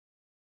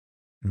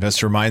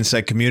Investor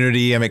Mindset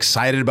community, I'm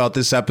excited about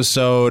this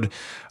episode.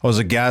 I was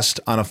a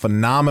guest on a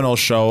phenomenal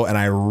show, and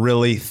I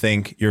really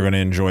think you're going to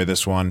enjoy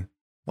this one.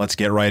 Let's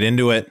get right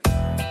into it.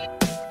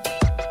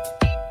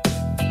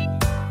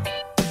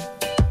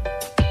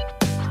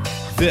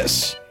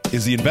 This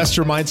is the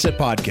Investor Mindset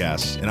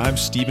Podcast, and I'm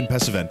Stephen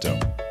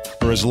Pesavento.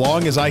 For as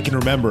long as I can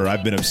remember,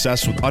 I've been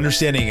obsessed with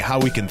understanding how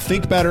we can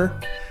think better,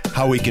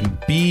 how we can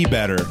be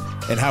better,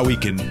 and how we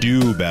can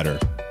do better.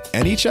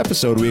 And each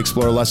episode, we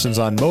explore lessons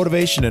on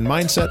motivation and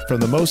mindset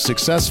from the most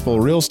successful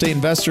real estate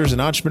investors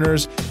and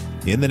entrepreneurs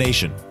in the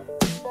nation.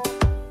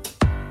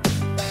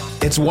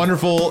 It's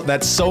wonderful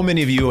that so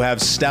many of you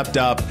have stepped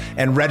up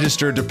and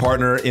registered to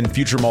partner in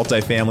future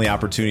multifamily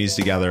opportunities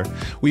together.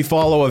 We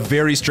follow a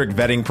very strict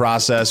vetting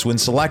process when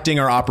selecting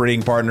our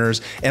operating partners,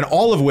 and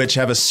all of which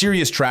have a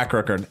serious track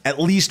record, at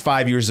least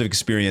 5 years of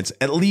experience,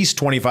 at least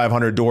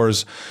 2,500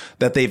 doors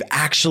that they've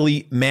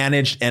actually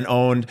managed and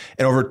owned,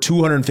 and over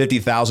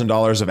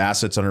 $250,000 of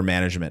assets under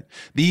management.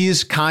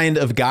 These kind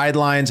of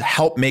guidelines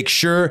help make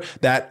sure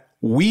that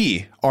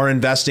we are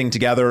investing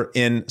together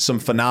in some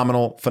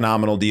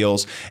phenomenal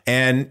deals.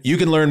 And you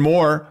can learn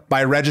more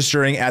by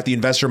registering at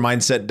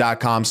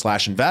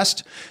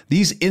theinvestormindset.com/invest.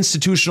 These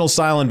institutional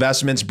style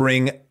investments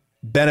bring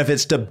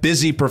benefits to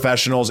busy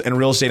professionals and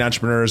real estate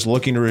entrepreneurs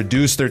looking to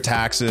reduce their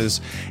taxes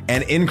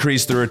and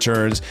increase their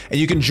returns. And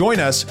you can join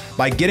us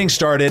by getting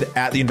started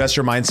at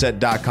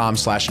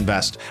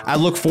theinvestormindset.com/invest. I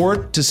look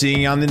forward to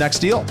seeing you on the next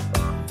deal.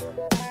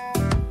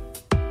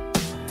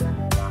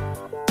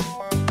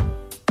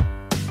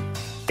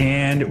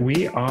 And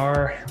we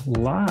are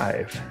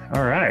live.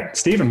 All right.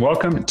 Stephen,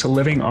 welcome to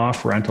Living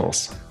Off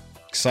Rentals.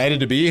 Excited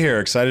to be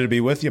here. Excited to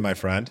be with you, my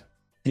friend.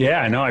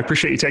 Yeah, no, I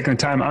appreciate you taking the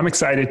time. I'm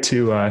excited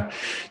to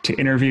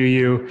interview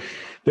you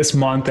this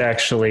month.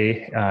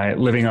 Actually,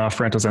 Living Off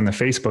Rentals on the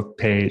Facebook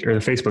page or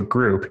the Facebook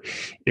group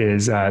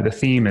is the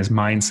theme is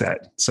mindset.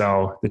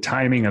 So the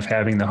timing of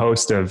having the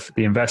host of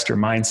the Investor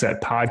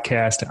Mindset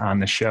podcast on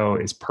the show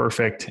is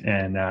perfect.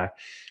 And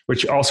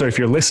which also, if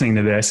you're listening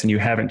to this and you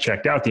haven't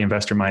checked out the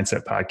Investor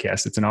Mindset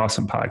podcast, it's an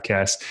awesome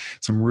podcast.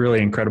 Some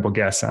really incredible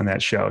guests on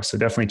that show. So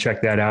definitely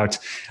check that out.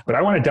 But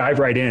I want to dive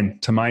right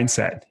into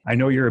mindset. I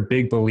know you're a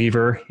big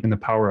believer in the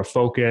power of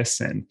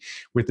focus, and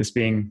with this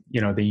being,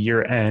 the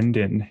year end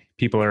and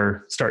people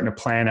are starting to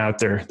plan out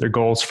their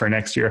goals for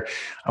next year,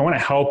 I want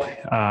to help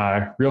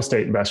real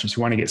estate investors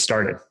who want to get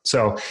started.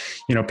 So,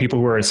 people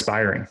who are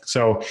aspiring.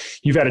 So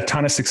you've had a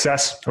ton of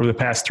success over the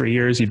past 3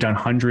 years. You've done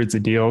hundreds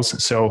of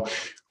deals. So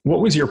what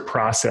was your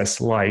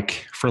process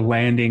like for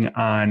landing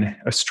on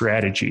a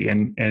strategy?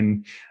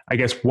 And I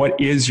guess, what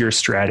is your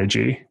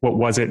strategy? What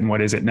was it and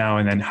what is it now?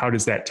 And then how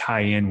does that tie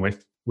in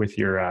with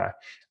your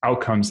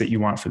outcomes that you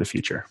want for the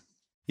future?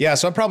 Yeah,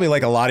 so I'm probably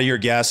like a lot of your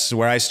guests,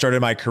 where I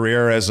started my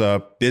career as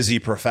a busy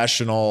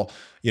professional.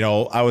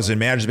 I was in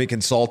management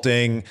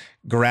consulting,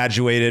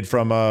 graduated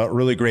from a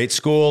really great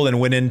school, and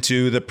went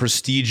into the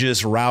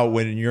prestigious route.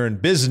 When you're in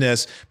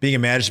business, being a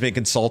management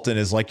consultant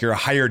is like you're a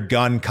hired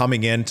gun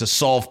coming in to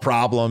solve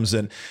problems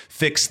and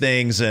fix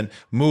things and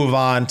move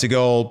on to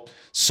go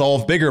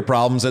solve bigger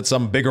problems at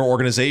some bigger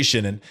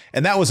organization.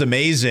 And that was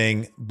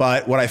amazing.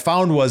 But what I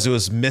found was it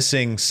was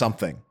missing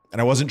something. And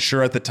I wasn't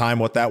sure at the time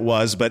what that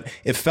was, but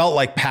it felt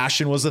like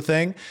passion was the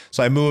thing.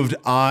 So I moved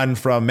on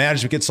from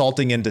management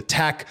consulting into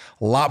tech,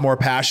 a lot more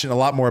passion, a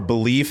lot more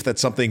belief that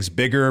something's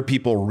bigger,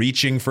 people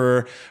reaching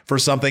for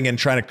something and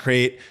trying to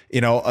create,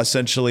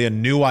 essentially a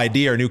new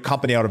idea or new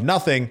company out of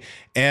nothing.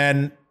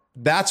 And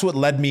that's what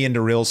led me into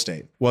real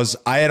estate. Was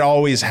I had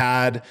always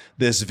had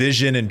this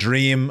vision and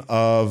dream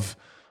of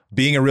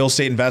being a real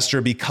estate investor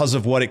because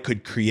of what it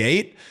could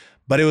create.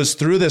 But it was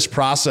through this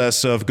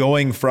process of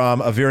going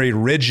from a very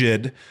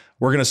rigid,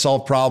 we're going to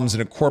solve problems in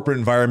a corporate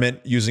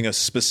environment using a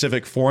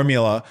specific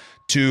formula,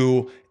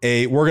 to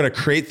we're going to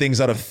create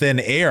things out of thin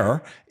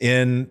air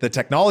in the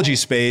technology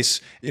space,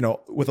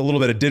 with a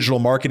little bit of digital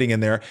marketing in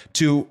there,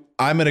 to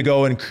I'm going to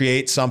go and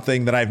create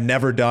something that I've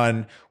never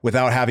done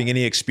without having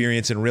any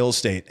experience in real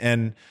estate.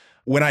 And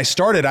when I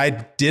started, I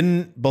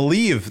didn't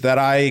believe that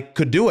I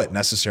could do it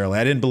necessarily.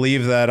 I didn't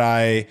believe that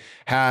I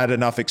had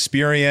enough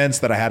experience,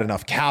 that I had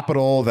enough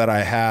capital, that I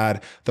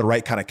had the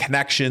right kind of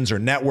connections or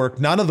network,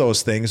 none of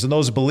those things. And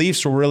those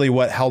beliefs were really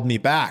what held me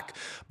back.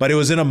 But it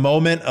was in a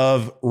moment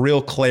of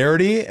real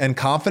clarity and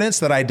confidence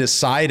that I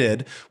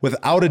decided,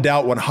 without a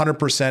doubt,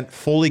 100%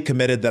 fully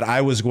committed, that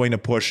I was going to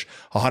push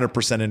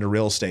 100% into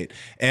real estate.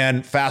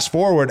 And fast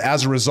forward,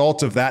 as a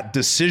result of that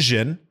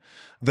decision,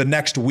 the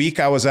next week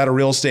I was at a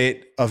real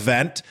estate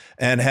event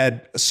and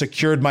had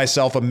secured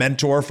myself a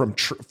mentor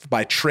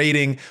by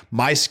trading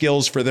my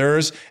skills for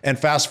theirs. And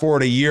fast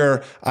forward a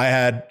year, I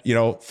had,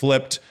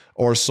 flipped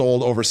or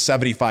sold over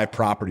 75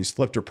 properties,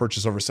 flipped or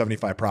purchased over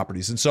 75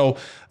 properties. And so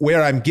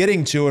where I'm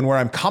getting to and where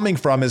I'm coming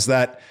from is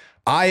that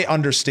I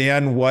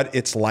understand what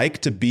it's like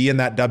to be in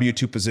that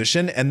W-2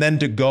 position, and then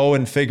to go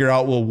and figure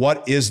out, well,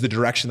 what is the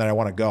direction that I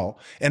want to go?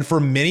 And for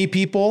many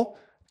people,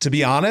 to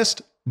be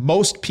honest,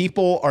 most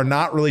people are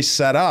not really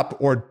set up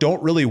or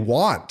don't really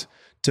want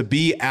to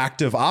be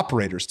active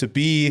operators, to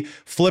be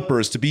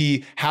flippers, to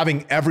be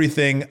having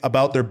everything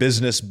about their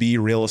business be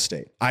real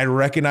estate. I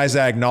recognize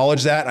that, I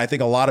acknowledge that. And I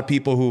think a lot of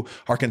people who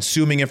are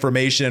consuming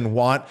information and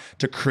want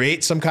to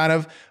create some kind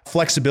of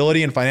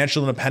flexibility and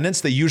financial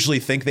independence, they usually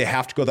think they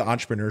have to go the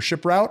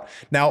entrepreneurship route.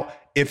 Now,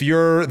 if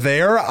you're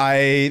there,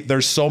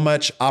 there's so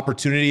much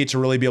opportunity to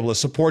really be able to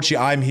support you.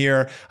 I'm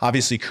here,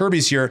 obviously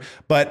Kirby's here,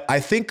 but I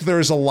think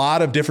there's a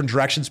lot of different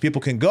directions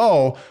people can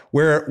go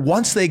where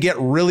once they get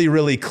really,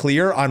 really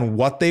clear on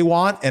what they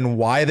want and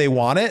why they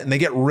want it, and they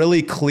get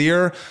really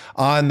clear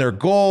on their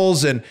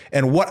goals and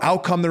what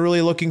outcome they're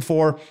really looking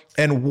for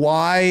and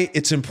why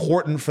it's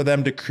important for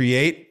them to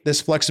create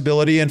this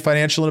flexibility and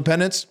financial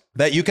independence,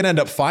 that you can end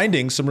up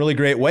finding some really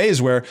great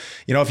ways where,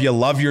 if you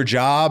love your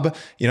job,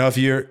 if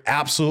you're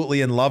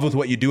absolutely in love with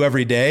what you do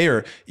every day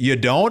or you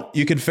don't,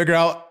 you can figure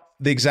out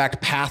the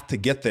exact path to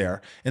get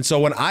there. And so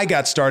when I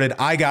got started,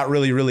 I got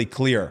really, really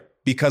clear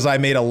because I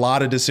made a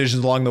lot of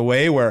decisions along the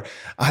way where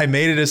I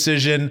made a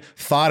decision,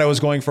 thought I was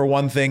going for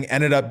one thing,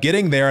 ended up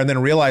getting there, and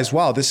then realized,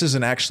 wow, this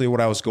isn't actually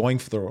what I was going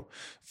for.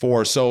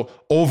 So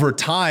over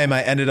time,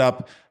 I ended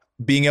up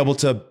being able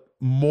to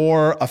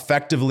more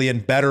effectively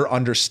and better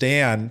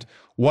understand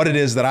what it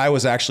is that I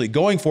was actually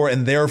going for.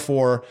 And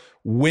therefore,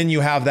 when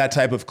you have that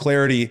type of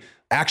clarity,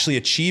 actually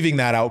achieving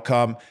that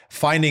outcome,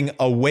 finding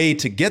a way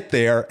to get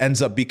there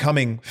ends up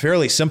becoming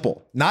fairly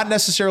simple. Not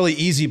necessarily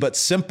easy, but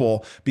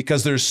simple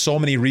because there's so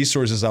many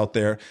resources out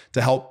there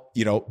to help,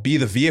 be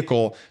the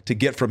vehicle to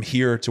get from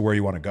here to where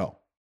you want to go.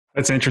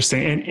 That's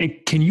interesting.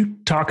 And can you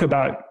talk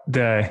about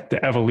the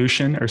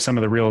evolution or some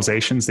of the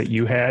realizations that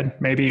you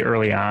had maybe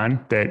early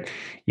on that,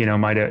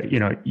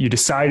 you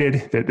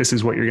decided that this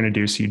is what you're going to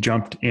do. So you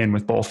jumped in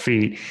with both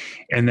feet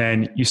and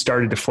then you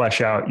started to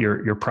flesh out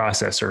your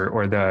process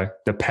or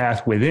the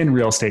path within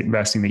real estate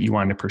investing that you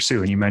wanted to pursue.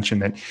 And you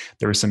mentioned that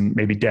there were some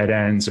maybe dead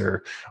ends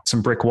or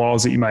some brick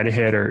walls that you might've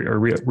hit or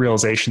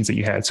realizations that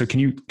you had. So can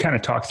you kind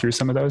of talk through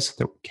some of those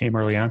that came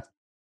early on?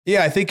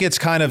 Yeah, I think it's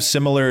kind of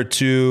similar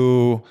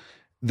to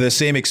the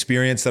same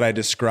experience that I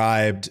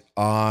described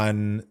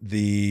on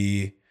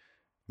the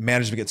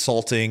management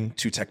consulting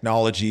to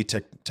technology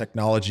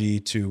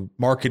to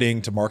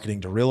marketing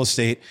to real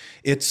estate.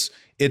 It's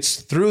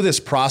through this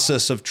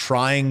process of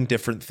trying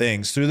different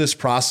things, through this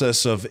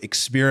process of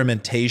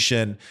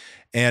experimentation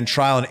and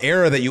trial and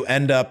error that you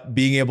end up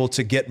being able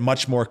to get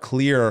much more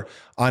clear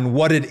on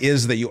what it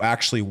is that you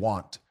actually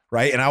want.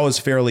 Right. And I was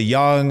fairly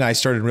young. I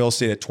started in real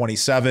estate at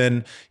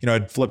 27.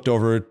 I'd flipped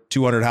over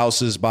 200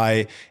 houses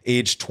by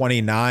age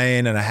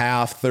 29 and a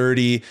half,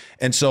 30.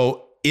 And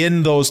so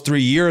in those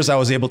 3 years, I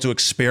was able to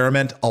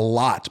experiment a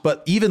lot.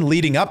 But even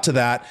leading up to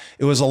that,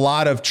 it was a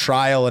lot of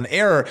trial and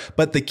error.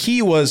 But the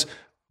key was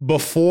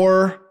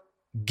before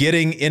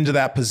getting into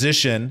that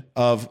position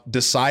of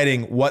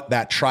deciding what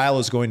that trial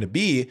is going to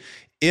be,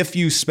 if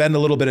you spend a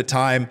little bit of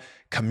time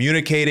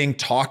communicating,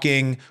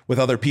 talking with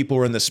other people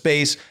who are in the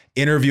space,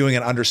 interviewing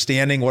and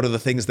understanding what are the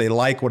things they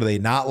like, what do they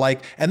not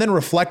like, and then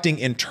reflecting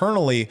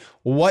internally,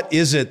 what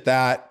is it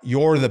that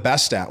you're the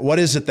best at? What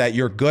is it that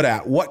you're good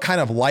at? What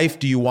kind of life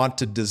do you want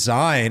to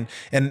design?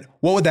 And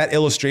what would that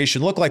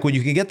illustration look like? When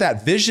you can get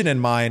that vision in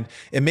mind,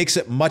 it makes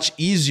it much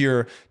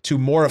easier to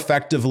more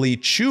effectively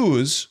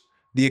choose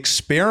the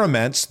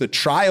experiments, the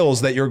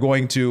trials that you're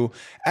going to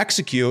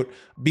execute,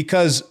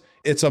 because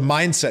it's a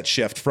mindset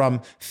shift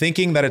from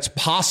thinking that it's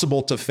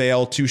possible to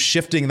fail to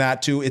shifting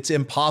that to it's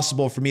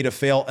impossible for me to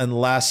fail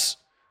unless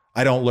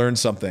I don't learn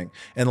something,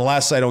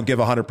 unless I don't give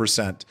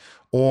 100%,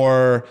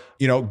 or,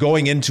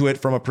 going into it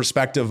from a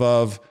perspective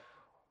of,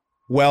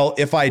 well,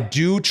 if I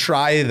do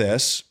try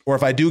this, or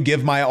if I do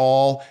give my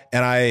all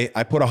and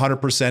I put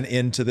 100%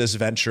 into this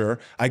venture,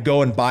 I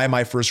go and buy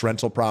my first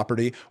rental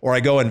property, or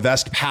I go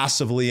invest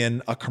passively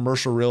in a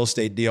commercial real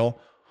estate deal,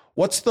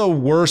 what's the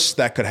worst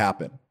that could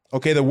happen?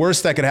 Okay, the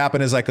worst that could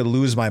happen is I could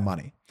lose my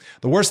money.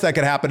 The worst that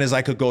could happen is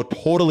I could go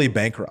totally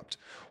bankrupt.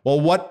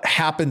 Well, what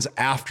happens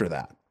after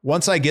that?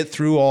 Once I get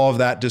through all of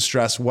that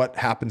distress, what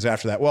happens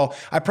after that? Well,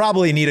 I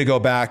probably need to go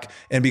back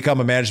and become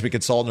a management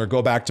consultant or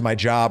go back to my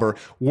job, or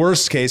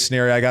worst case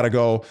scenario, I got to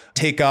go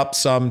take up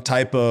some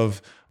type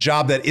of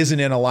job that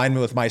isn't in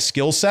alignment with my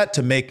skill set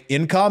to make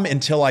income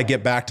until I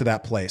get back to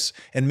that place.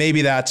 And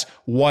maybe that's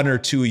 1 or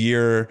 2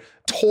 year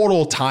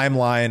total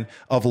timeline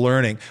of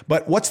learning.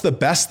 But what's the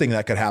best thing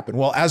that could happen?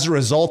 Well, as a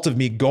result of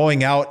me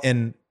going out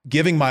and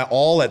giving my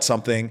all at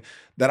something,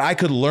 that I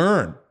could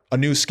learn a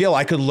new skill.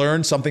 I could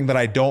learn something that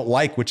I don't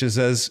like, which is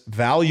as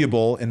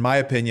valuable, in my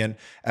opinion,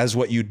 as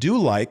what you do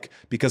like,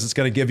 because it's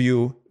going to give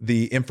you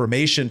the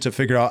information to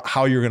figure out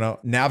how you're going to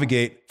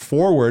navigate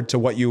forward to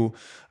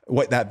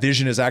what that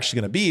vision is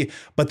actually going to be.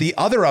 But the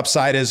other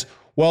upside is,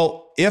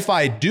 well, if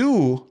I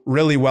do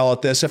really well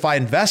at this, if I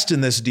invest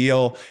in this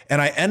deal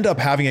and I end up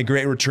having a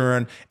great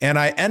return and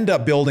I end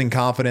up building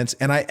confidence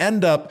and I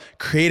end up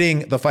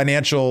creating the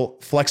financial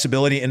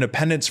flexibility,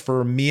 independence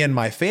for me and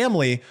my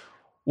family,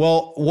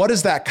 well, what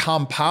does that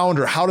compound,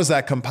 or how does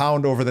that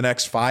compound over the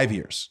next 5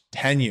 years,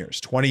 10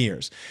 years, 20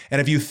 years? And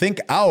if you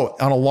think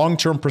out on a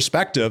long-term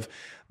perspective,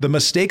 the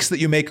mistakes that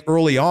you make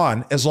early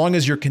on, as long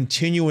as you're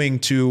continuing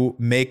to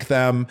make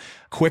them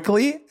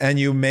quickly and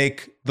you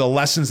make the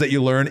lessons that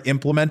you learn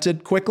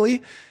implemented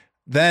quickly,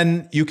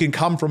 then you can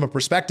come from a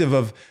perspective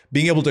of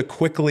being able to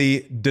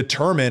quickly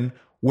determine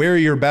where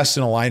you're best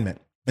in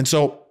alignment. And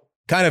so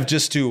kind of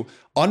just to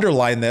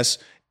underline this,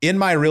 in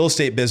my real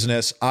estate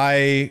business,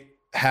 I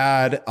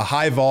had a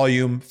high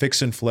volume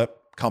fix and flip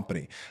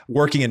company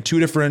working in 2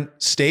 different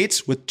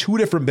states with 2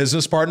 different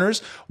business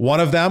partners. One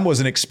of them was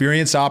an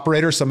experienced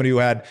operator, somebody who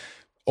had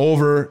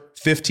over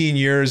 15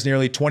 years,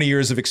 nearly 20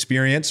 years of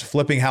experience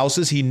flipping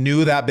houses. He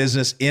knew that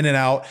business in and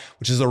out,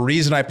 which is the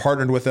reason I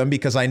partnered with him,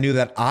 because I knew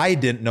that I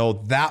didn't know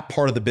that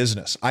part of the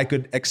business. I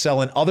could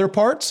excel in other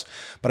parts,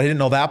 but I didn't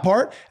know that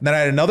part. And then I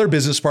had another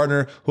business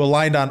partner who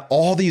aligned on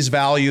all these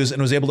values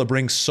and was able to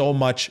bring so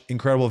much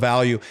incredible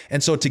value.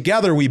 And so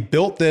together we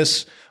built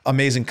this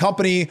amazing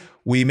company.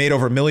 We made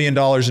over $1 million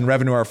in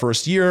revenue our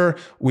first year.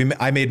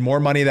 I made more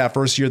money that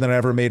first year than I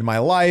ever made in my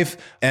life.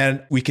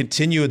 And we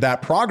continued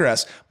that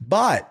progress.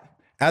 But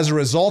as a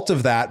result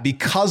of that,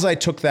 because I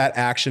took that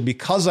action,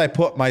 because I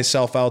put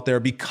myself out there,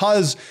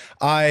 because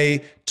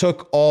I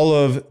took all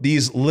of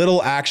these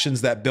little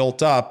actions that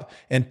built up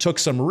and took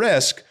some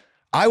risk,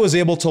 I was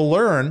able to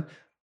learn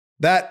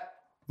that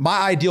my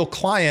ideal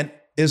client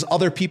is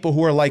other people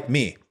who are like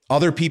me,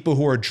 other people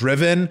who are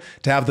driven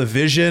to have the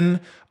vision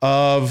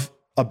of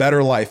a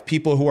better life,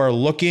 people who are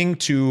looking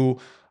to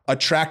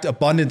attract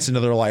abundance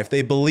into their life.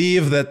 They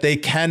believe that they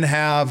can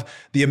have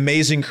the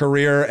amazing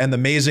career and the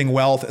amazing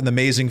wealth and the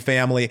amazing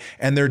family,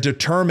 and they're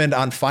determined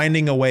on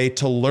finding a way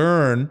to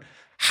learn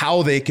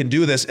how they can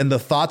do this and the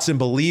thoughts and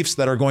beliefs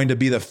that are going to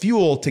be the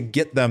fuel to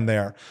get them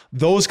there.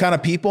 Those kind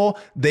of people,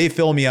 they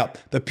fill me up.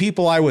 The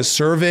people I was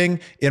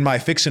serving in my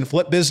fix and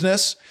flip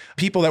business,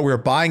 people that we were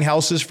buying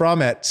houses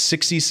from at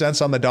 60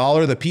 cents on the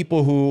dollar, the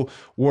people who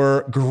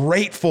were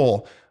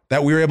grateful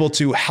that we were able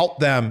to help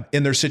them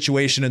in their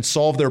situation and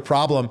solve their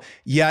problem,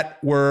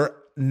 yet were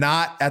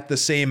not at the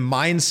same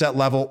mindset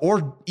level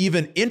or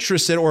even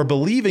interested or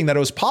believing that it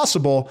was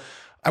possible,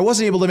 I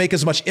wasn't able to make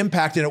as much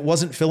impact and it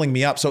wasn't filling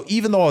me up. So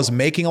even though I was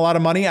making a lot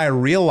of money, I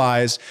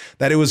realized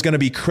that it was going to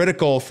be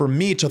critical for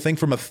me to think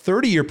from a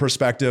 30-year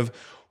perspective,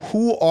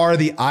 who are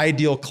the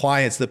ideal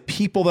clients, the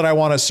people that I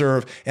want to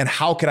serve, and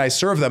how can I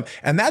serve them?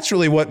 And that's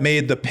really what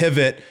made the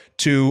pivot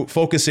to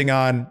focusing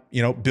on,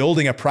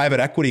 building a private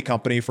equity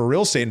company for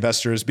real estate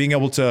investors, being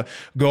able to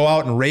go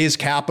out and raise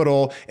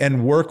capital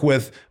and work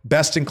with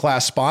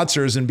best-in-class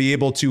sponsors and be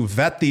able to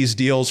vet these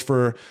deals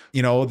for,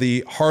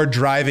 the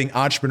hard-driving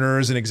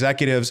entrepreneurs and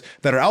executives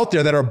that are out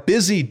there that are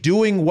busy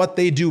doing what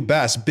they do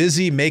best,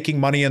 busy making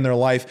money in their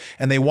life,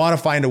 and they want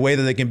to find a way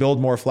that they can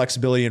build more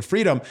flexibility and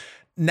freedom.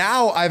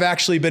 Now I've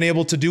actually been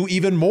able to do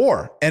even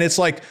more. And it's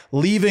like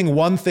leaving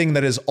one thing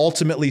that is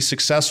ultimately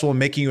successful and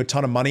making you a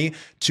ton of money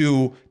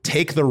to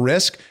take the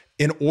risk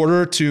in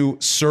order to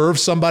serve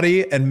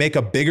somebody and make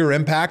a bigger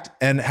impact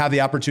and have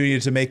the opportunity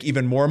to make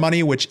even more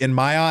money, which in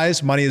my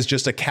eyes, money is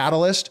just a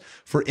catalyst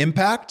for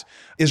impact,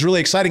 is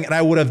really exciting. And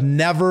I would have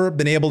never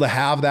been able to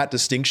have that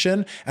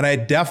distinction. And I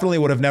definitely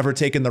would have never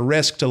taken the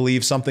risk to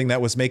leave something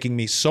that was making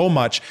me so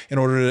much in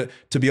order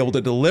to be able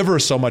to deliver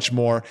so much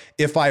more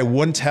if I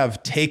wouldn't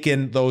have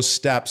taken those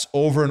steps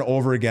over and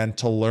over again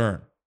to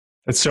learn.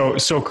 That's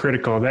so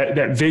critical.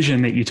 That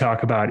vision that you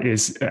talk about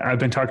is, I've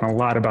been talking a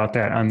lot about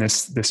that on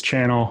this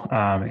channel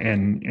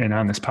and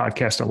on this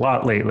podcast a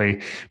lot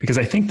lately, because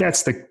I think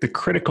that's the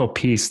critical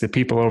piece that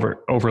people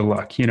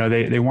overlook.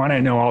 They want to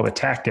know all the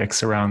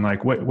tactics around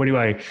like, what do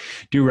I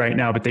do right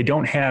now? But they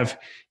don't have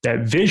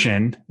that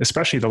vision,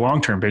 especially the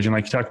long-term vision,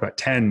 like you talked about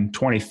 10,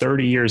 20,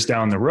 30 years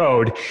down the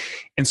road.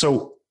 And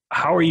so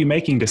how are you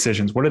making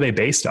decisions? What are they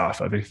based off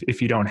of if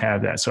you don't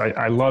have that? So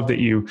I love that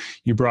you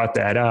brought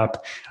that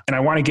up. And I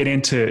want to get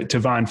into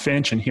Von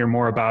Finch and hear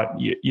more about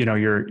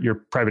your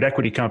private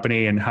equity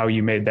company and how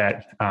you made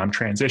that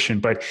transition.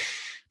 But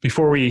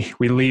before we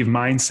leave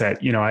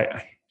mindset,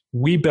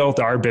 we built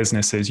our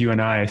businesses, you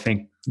and I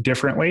think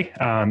differently.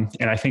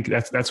 And I think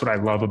that's what I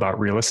love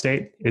about real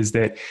estate is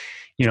that,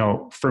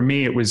 for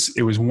me, it was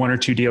 1 or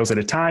 2 deals at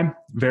a time,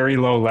 very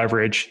low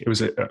leverage. It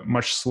was a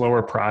much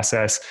slower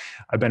process.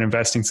 I've been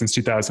investing since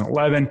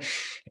 2011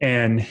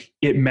 and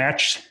it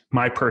matched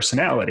my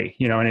personality,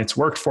 and it's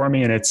worked for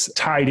me and it's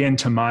tied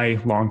into my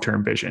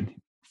long-term vision.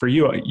 For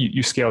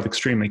you scaled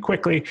extremely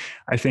quickly.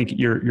 I think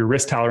your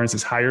risk tolerance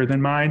is higher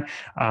than mine,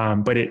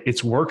 but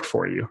it's worked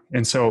for you.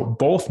 And so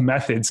both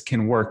methods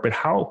can work, but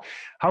how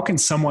can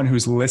someone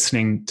who's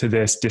listening to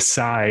this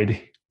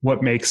decide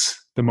what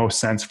makes the most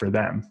sense for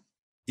them?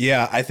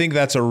 Yeah, I think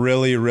that's a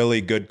really, really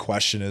good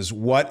question, is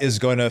what is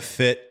going to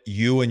fit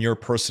you and your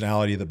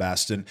personality the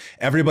best? And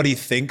everybody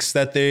thinks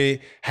that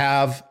they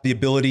have the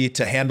ability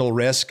to handle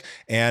risk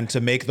and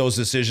to make those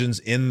decisions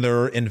in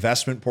their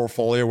investment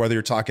portfolio, whether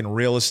you're talking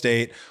real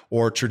estate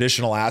or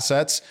traditional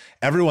assets.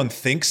 Everyone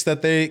thinks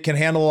that they can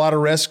handle a lot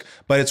of risk,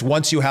 but it's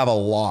once you have a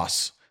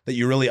loss that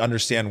you really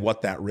understand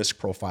what that risk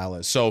profile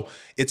is. So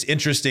it's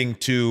interesting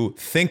to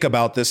think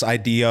about this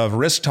idea of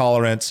risk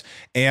tolerance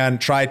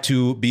and try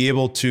to be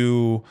able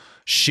to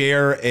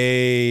share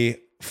a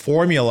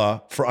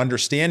formula for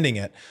understanding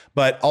it,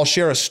 but I'll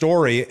share a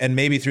story, and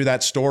maybe through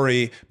that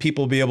story,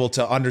 people will be able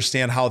to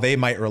understand how they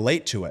might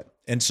relate to it.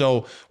 And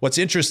so what's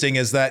interesting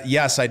is that,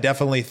 yes, I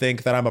definitely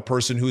think that I'm a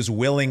person who's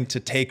willing to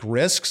take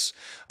risks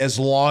as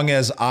long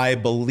as I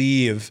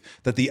believe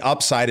that the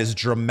upside is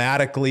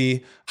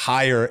dramatically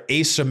higher,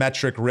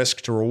 asymmetric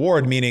risk to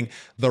reward, meaning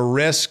the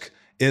risk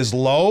is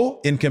low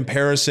in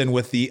comparison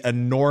with the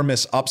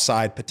enormous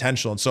upside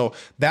potential. And so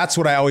that's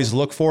what I always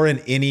look for in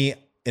any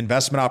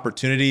investment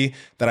opportunity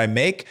that I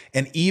make.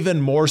 And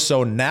even more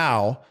so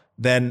now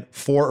than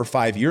 4 or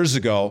 5 years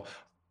ago,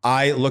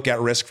 I look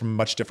at risk from a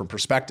much different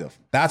perspective.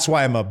 That's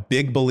why I'm a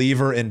big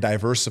believer in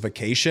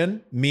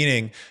diversification,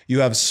 meaning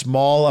you have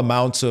small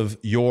amounts of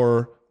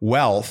your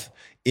wealth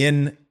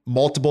in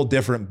multiple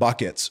different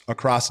buckets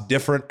across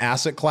different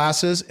asset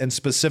classes and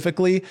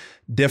specifically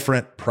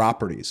different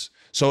properties.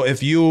 So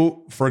if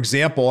you, for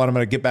example, and I'm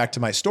going to get back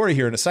to my story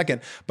here in a second,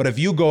 but if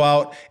you go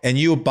out and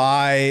you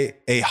buy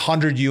a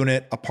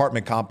 100-unit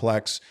apartment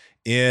complex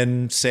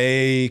in,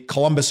 say,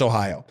 Columbus,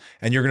 Ohio,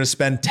 and you're going to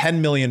spend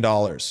 $10 million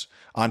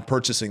on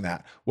purchasing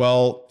that.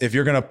 Well, if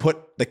you're going to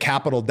put the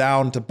capital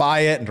down to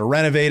buy it and to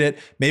renovate it,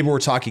 maybe we're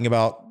talking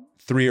about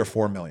 3 or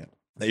 4 million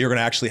that you're going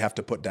to actually have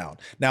to put down.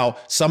 Now,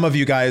 some of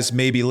you guys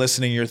may be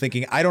listening, you're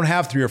thinking, I don't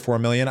have 3 or 4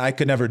 million. I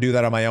could never do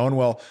that on my own.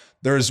 Well,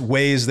 there's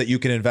ways that you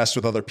can invest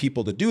with other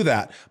people to do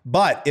that.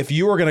 But if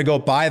you were going to go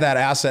buy that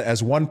asset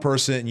as one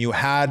person and you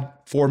had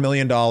 $4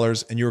 million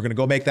and you were going to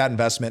go make that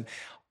investment,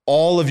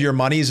 all of your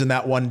money's in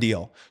that one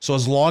deal. So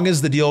as long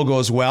as the deal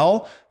goes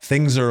well,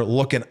 things are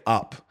looking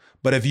up.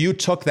 But if you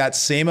took that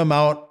same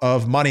amount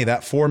of money,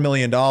 that $4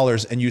 million,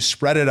 and you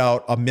spread it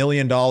out $1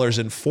 million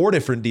in 4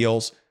 different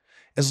deals,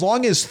 as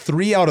long as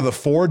 3 out of the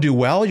 4 do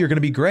well, you're going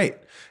to be great.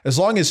 As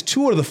long as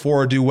 2 out of the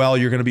 4 do well,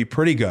 you're going to be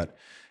pretty good.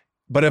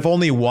 But if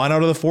only 1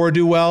 out of the 4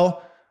 do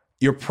well,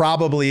 you're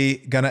probably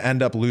going to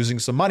end up losing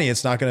some money.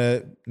 It's not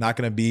going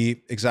to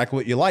be exactly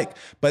what you like.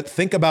 But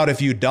think about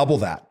if you double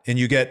that and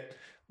you get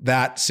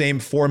that same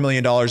 $4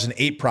 million in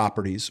 8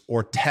 properties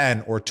or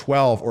 10 or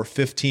 12 or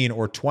 15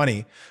 or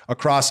 20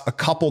 across a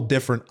couple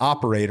different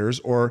operators,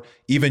 or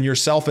even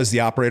yourself as the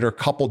operator, a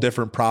couple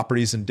different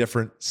properties in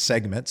different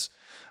segments.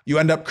 You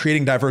end up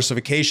creating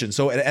diversification.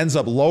 So it ends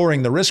up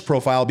lowering the risk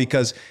profile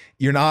because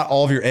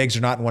all of your eggs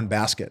are not in one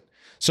basket.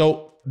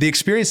 So the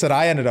experience that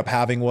I ended up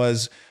having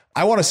was,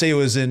 I want to say it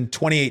was in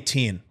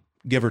 2018,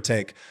 give or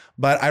take.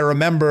 But I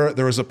remember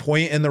there was a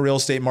point in the real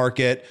estate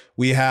market,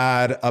 we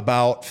had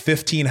about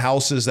 15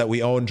 houses that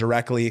we owned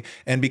directly.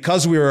 And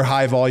because we were a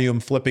high volume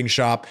flipping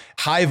shop,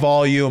 high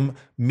volume,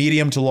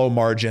 medium to low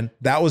margin,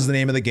 that was the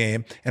name of the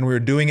game. And we were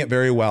doing it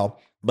very well.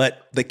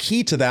 But the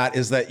key to that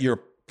is that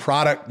your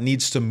product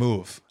needs to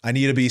move. I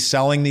need to be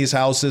selling these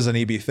houses. I need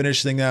to be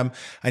finishing them.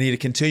 I need to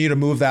continue to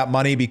move that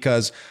money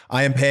because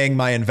I am paying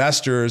my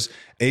investors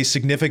a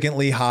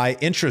significantly high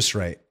interest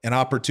rate, an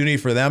opportunity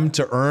for them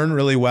to earn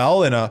really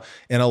well in a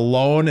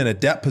loan, in a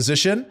debt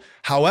position.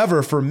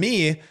 However, for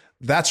me,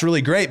 that's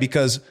really great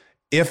because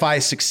if I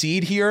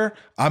succeed here,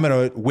 I'm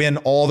going to win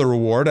all the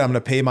reward. I'm going to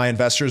pay my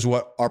investors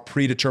what our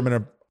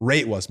predetermined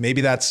rate was.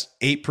 Maybe that's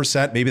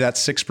 8%, maybe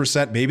that's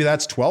 6%, maybe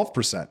that's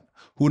 12%.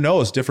 Who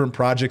knows? Different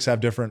projects have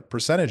different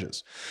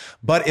percentages.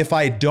 But if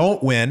I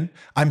don't win,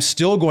 I'm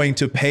still going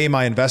to pay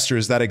my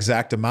investors that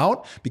exact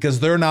amount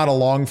because they're not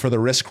along for the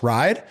risk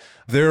ride.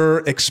 They're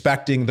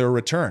expecting their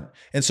return.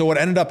 And so what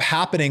ended up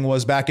happening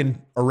was back in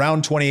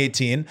around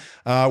 2018,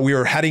 we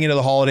were heading into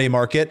the holiday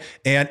market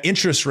and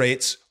interest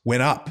rates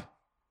went up.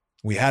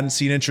 We hadn't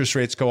seen interest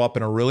rates go up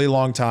in a really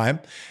long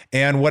time.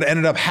 And what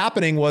ended up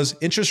happening was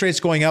interest rates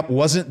going up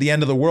wasn't the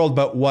end of the world,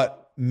 but what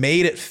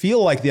made it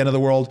feel like the end of the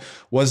world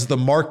was the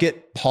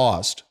market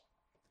paused.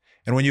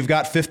 And when you've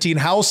got 15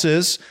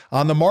 houses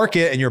on the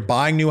market and you're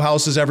buying new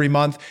houses every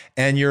month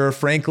and you're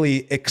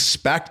frankly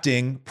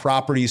expecting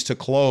properties to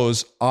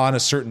close on a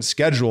certain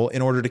schedule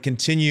in order to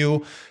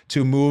continue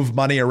to move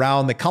money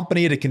around the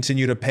company, to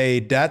continue to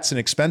pay debts and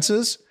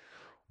expenses,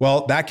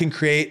 well, that can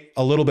create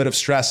a little bit of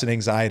stress and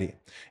anxiety.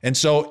 And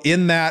so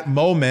in that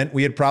moment,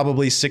 we had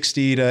probably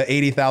 $60,000 to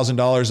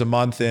 $80,000 a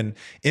month in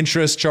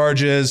interest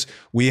charges.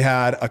 We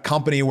had a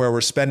company where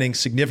we're spending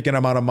significant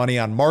amount of money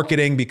on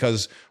marketing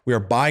because we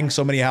are buying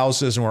so many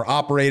houses and we're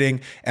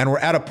operating. And we're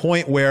at a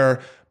point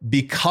where,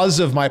 because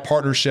of my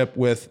partnership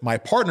with my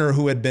partner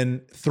who had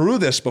been through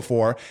this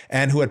before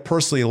and who had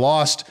personally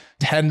lost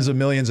tens of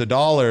millions of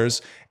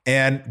dollars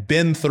and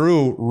been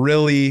through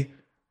really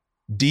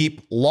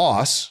deep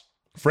loss,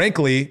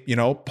 frankly,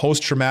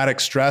 post-traumatic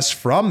stress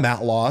from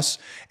that loss.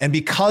 And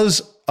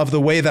because of the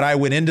way that I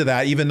went into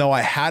that, even though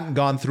I hadn't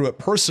gone through it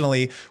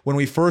personally, when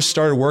we first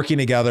started working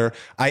together,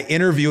 I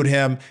interviewed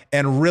him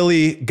and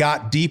really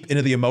got deep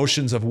into the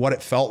emotions of what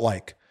it felt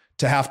like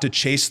to have to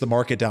chase the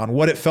market down,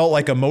 what it felt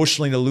like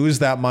emotionally to lose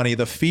that money,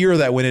 the fear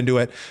that went into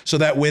it, so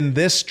that when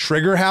this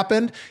trigger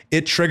happened,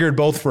 it triggered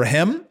both for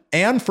him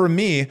and for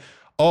me.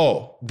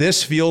 Oh,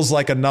 this feels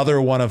like another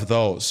one of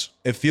those.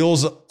 It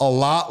feels a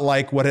lot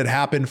like what had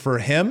happened for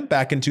him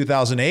back in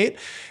 2008.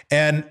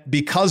 And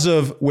because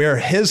of where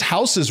his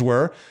houses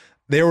were,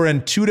 They were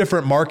in two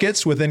different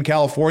markets within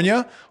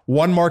California.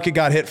 One market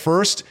got hit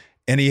first,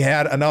 and he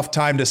had enough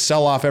time to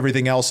sell off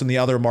everything else in the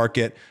other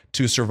market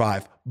to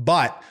survive.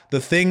 But the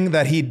thing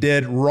that he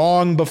did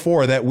wrong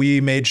before that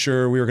we made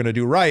sure we were going to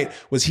do right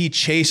was he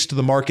chased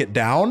the market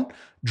down,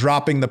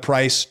 dropping the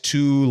price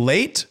too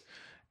late,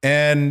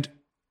 and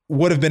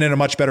would have been in a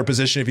much better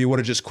position if he would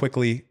have just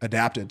quickly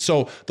adapted.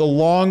 So the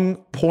long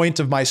point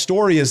of my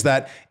story is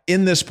that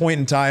in this point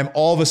in time,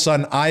 all of a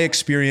sudden I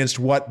experienced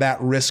what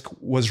that risk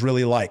was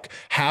really like.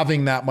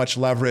 Having that much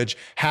leverage,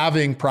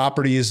 having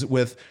properties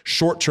with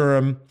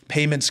short-term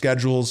payment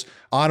schedules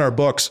on our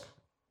books.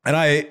 And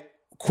I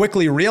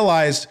quickly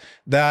realized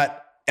that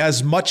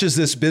as much as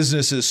this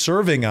business is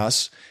serving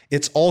us,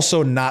 it's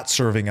also not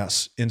serving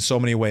us in so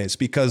many ways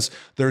because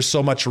there's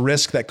so much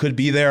risk that could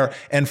be there.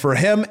 And for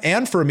him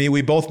and for me,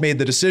 we both made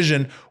the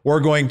decision we're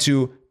going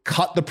to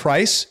cut the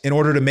price in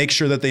order to make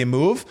sure that they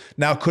move.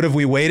 Now, could have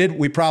we waited?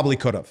 We probably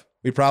could have.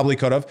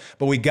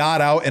 But we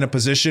got out in a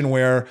position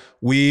where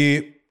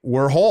we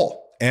were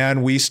whole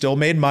and we still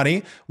made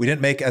money. We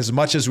didn't make as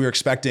much as we were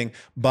expecting,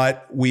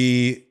 but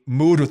we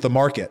moved with the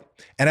market.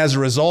 And as a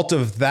result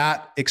of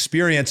that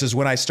experience is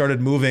when I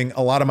started moving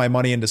a lot of my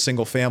money into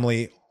single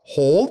family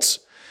holds.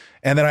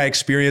 And then I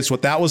experienced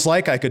what that was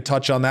like. I could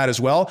touch on that as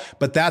well.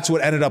 But that's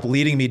what ended up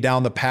leading me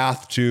down the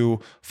path to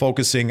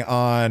focusing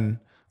on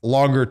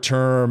longer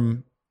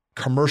term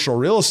commercial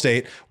real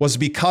estate, was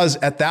because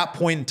at that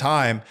point in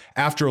time,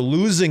 after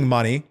losing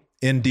money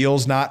in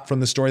deals, not from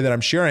the story that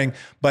I'm sharing,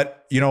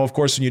 but of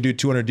course, when you do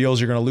 200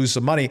 deals, you're going to lose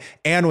some money.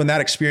 And when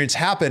that experience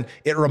happened,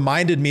 it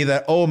reminded me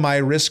that, my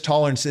risk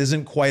tolerance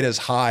isn't quite as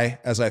high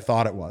as I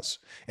thought it was.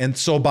 And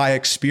so by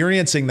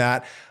experiencing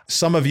that,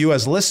 some of you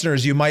as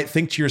listeners, you might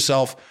think to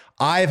yourself,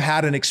 I've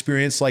had an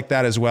experience like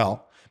that as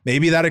well.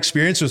 Maybe that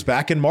experience was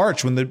back in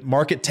March when the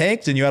market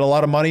tanked and you had a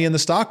lot of money in the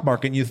stock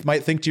market. And you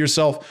might think to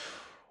yourself,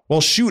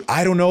 well, shoot,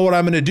 I don't know what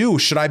I'm going to do.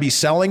 Should I be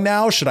selling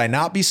now? Should I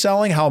not be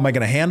selling? How am I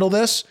going to handle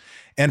this?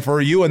 And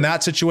for you in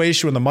that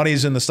situation, when the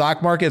money's in the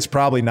stock market, it's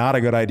probably not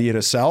a good idea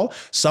to sell.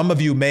 Some of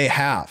you may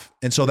have.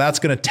 And so that's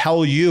going to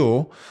tell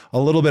you a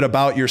little bit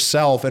about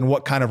yourself and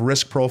what kind of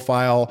risk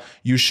profile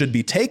you should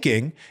be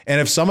taking. And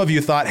if some of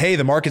you thought, hey,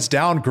 the market's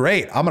down,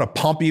 great, I'm going to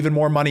pump even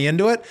more money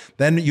into it,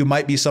 then you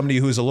might be somebody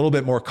who's a little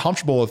bit more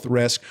comfortable with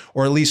risk,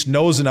 or at least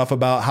knows enough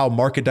about how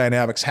market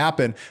dynamics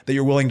happen that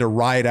you're willing to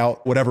ride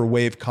out whatever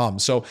wave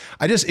comes. So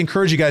I just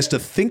encourage you guys to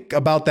think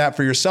about that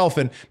for yourself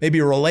and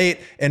maybe relate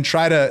and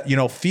try to,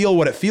 feel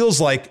what it feels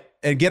like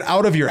and get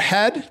out of your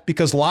head,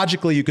 because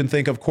logically you can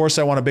think, of course,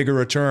 I want a bigger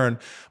return,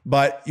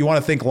 but you want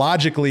to think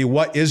logically,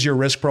 what is your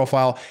risk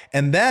profile?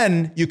 And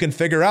then you can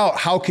figure out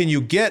how can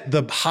you get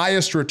the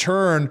highest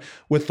return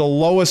with the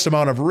lowest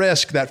amount of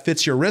risk that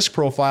fits your risk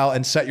profile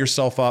and set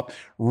yourself up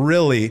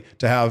really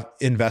to have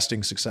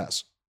investing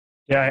success.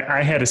 Yeah,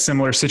 I had a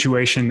similar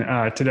situation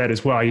to that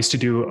as well. I used to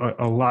do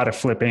a lot of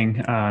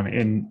flipping,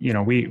 and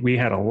we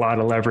had a lot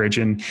of leverage,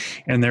 and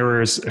there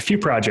was a few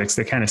projects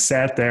that kind of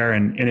sat there,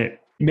 and it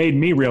made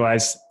me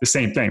realize the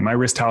same thing. My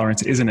risk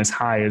tolerance isn't as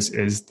high as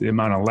the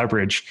amount of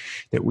leverage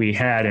that we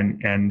had,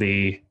 and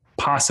the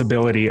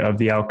possibility of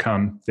the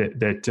outcome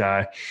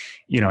that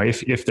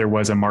if there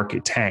was a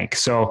market tank.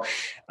 So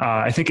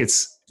I think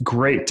it's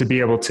great to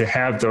be able to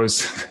have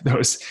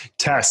those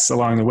tests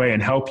along the way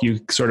and help you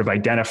sort of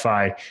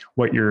identify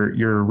what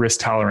your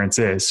risk tolerance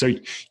is. So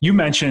you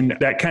mentioned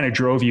that kind of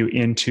drove you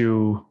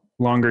into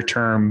longer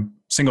term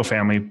single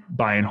family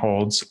buy and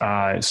holds.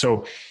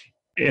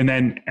 And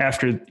then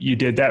after you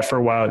did that for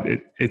a while,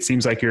 it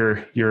seems like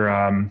your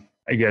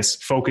I guess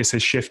focus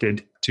has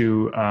shifted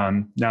to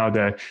now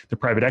the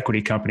private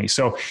equity company.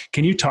 So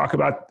can you talk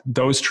about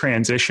those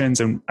transitions?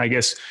 And I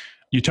guess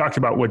you talked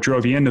about what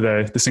drove you into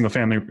the single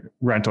family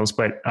rentals,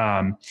 but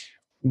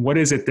what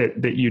is it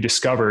that you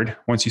discovered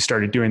once you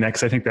started doing that?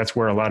 Because I think that's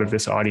where a lot of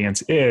this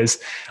audience is.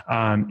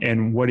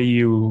 And what do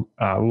you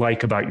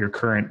like about your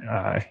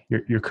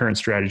current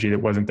strategy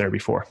that wasn't there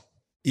before?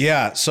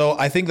 Yeah. So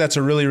I think that's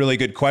a really, really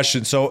good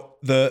question. So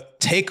the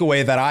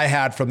takeaway that I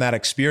had from that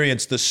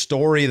experience, the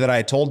story that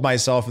I told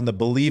myself and the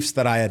beliefs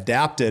that I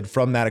adapted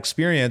from that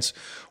experience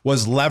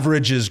was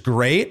leverage is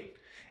great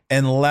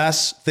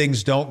unless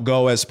things don't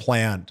go as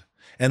planned,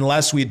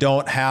 unless we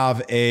don't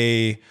have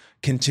a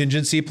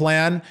contingency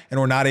plan and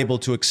we're not able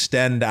to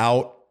extend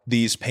out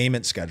these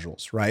payment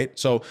schedules, right?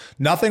 So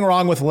nothing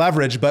wrong with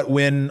leverage, but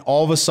when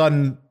all of a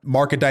sudden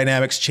market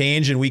dynamics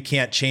change and we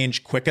can't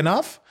change quick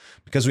enough,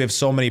 because we have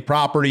so many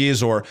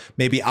properties, or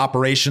maybe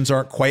operations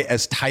aren't quite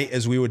as tight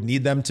as we would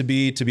need them to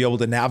be able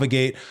to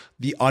navigate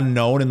the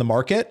unknown in the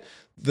market.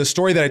 The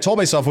story that I told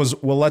myself was,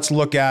 well, let's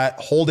look at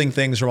holding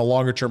things from a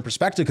longer term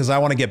perspective, because I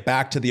want to get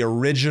back to the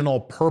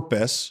original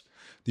purpose,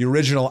 the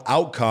original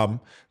outcome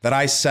that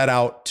I set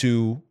out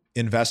to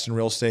invest in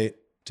real estate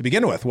to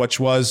begin with, which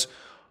was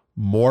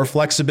more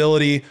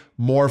flexibility,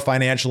 more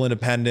financial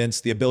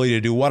independence, the ability to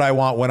do what I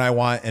want, when I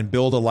want, and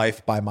build a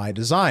life by my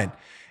design.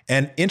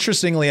 And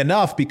interestingly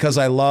enough, because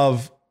I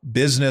love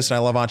business and I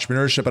love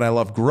entrepreneurship and I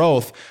love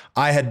growth,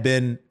 I had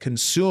been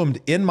consumed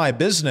in my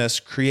business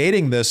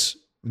creating this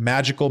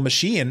magical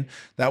machine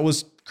that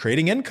was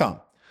creating income.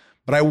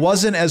 But I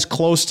wasn't as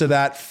close to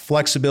that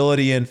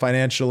flexibility and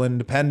financial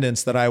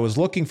independence that I was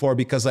looking for,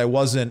 because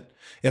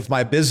if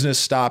my business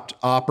stopped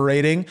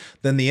operating,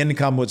 then the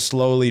income would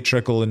slowly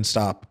trickle and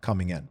stop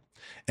coming in.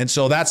 And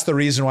so that's the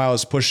reason why I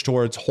was pushed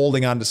towards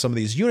holding on to some of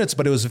these units.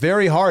 But it was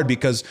very hard,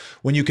 because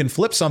when you can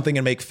flip something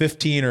and make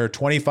 15 or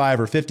 25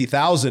 or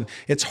 50,000,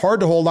 it's hard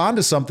to hold on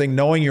to something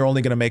knowing you're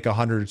only going to make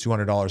 $100 or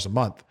 $200 a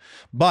month.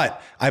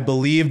 But I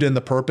believed in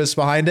the purpose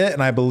behind it.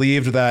 And I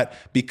believed that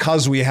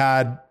because we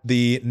had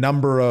the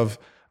number of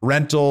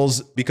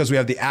rentals, because we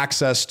have the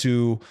access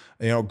to,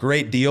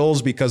 great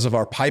deals because of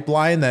our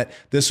pipeline, that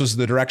this was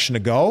the direction to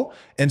go.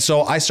 And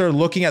so I started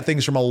looking at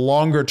things from a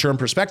longer term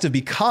perspective,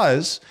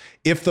 because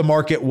if the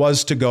market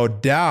was to go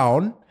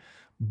down,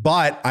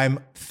 but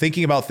I'm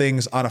thinking about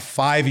things on a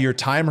 5-year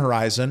time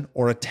horizon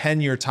or a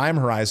 10-year time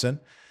horizon,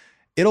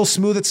 it'll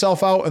smooth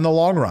itself out in the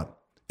long run.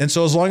 And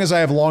so as long as I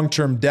have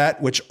long-term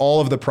debt, which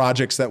all of the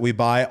projects that we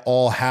buy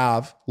all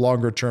have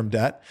longer-term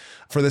debt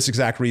for this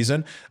exact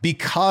reason,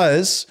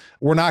 because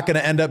we're not going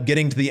to end up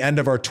getting to the end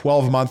of our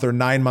 12-month or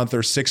 9-month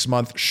or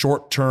 6-month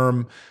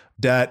short-term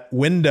debt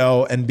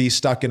window and be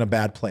stuck in a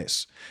bad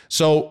place.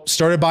 So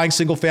started buying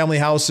single family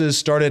houses,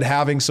 started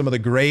having some of the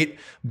great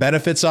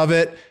benefits of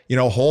it,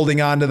 holding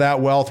on to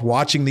that wealth,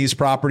 watching these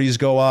properties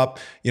go up,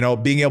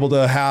 being able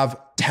to have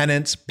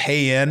tenants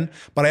pay in.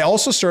 But I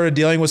also started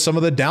dealing with some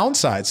of the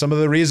downsides, some of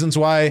the reasons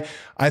why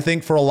I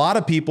think for a lot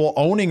of people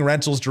owning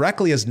rentals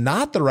directly is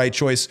not the right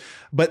choice.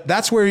 But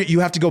that's where you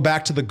have to go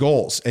back to the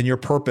goals and your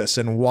purpose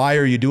and why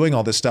are you doing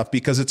all this stuff,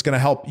 because it's going to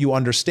help you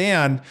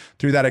understand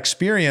through that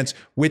experience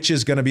which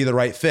is going to be the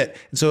right fit.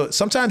 And so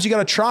sometimes you got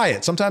to try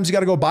it. Sometimes you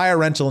got to go buy a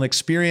rental and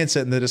experience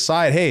it and then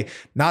decide, hey,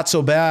 not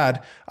so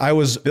bad, I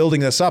was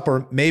building this up.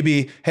 Or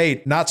maybe,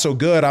 hey, not so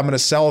good, I'm going to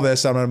sell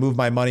this, I'm going to move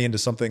my money into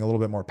something a little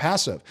bit more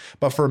passive.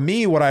 But for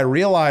me, what I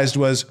realized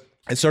was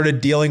I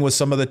started dealing with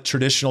some of the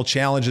traditional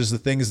challenges, the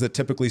things that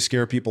typically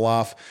scare people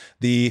off,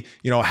 the,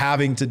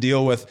 having to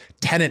deal with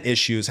tenant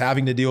issues,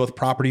 having to deal with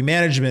property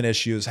management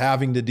issues,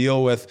 having to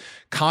deal with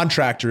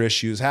contractor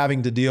issues,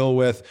 having to deal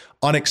with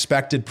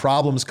unexpected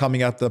problems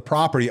coming at the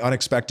property,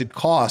 unexpected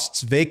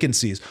costs,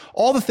 vacancies,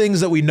 all the things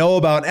that we know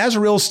about. As a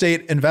real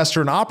estate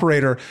investor and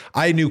operator,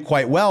 I knew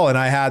quite well, and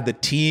I had the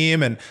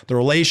team and the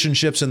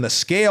relationships and the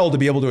scale to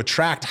be able to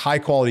attract high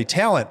quality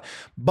talent.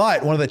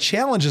 But one of the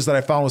challenges that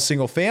I found with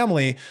single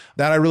family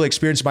that I really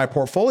experienced in my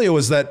portfolio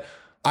was that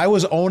I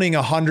was owning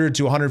 $100,000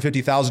 to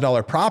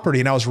 $150,000 property,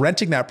 and I was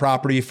renting that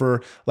property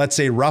for, let's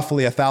say,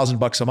 roughly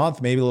 $1,000 a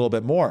month, maybe a little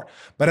bit more.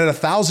 But at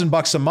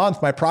 $1,000 a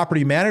month, my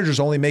property manager is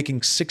only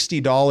making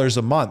 $60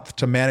 a month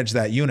to manage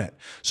that unit.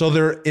 So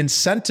their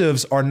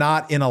incentives are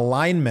not in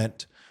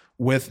alignment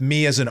with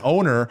me as an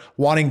owner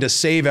wanting to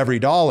save every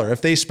dollar.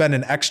 If they spend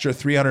an extra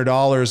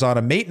 $300 on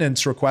a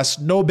maintenance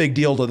request, no big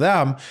deal to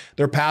them.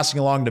 They're passing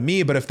along to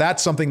me. But if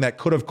that's something that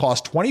could have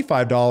cost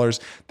 $25,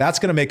 that's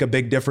going to make a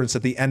big difference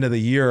at the end of the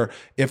year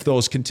if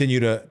those continue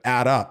to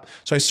add up.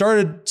 So I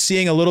started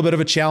seeing a little bit of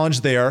a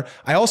challenge there.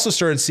 I also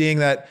started seeing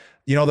that,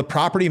 the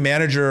property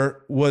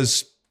manager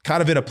was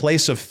kind of in a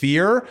place of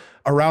fear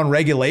around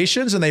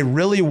regulations, and they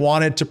really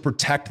wanted to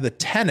protect the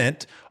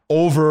tenant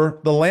over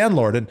the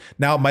landlord. And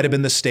now it might have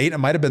been the state, it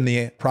might have been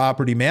the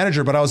property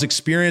manager, but I was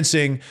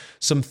experiencing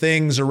some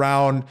things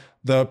around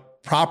the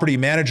property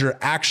manager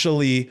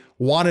actually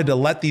wanted to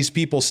let these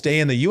people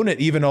stay in the unit,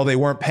 even though they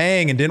weren't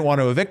paying, and didn't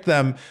want to evict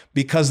them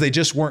because they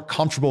just weren't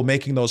comfortable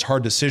making those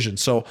hard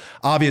decisions. So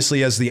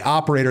obviously, as the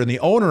operator and the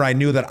owner, I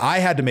knew that I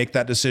had to make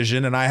that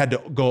decision and I had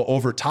to go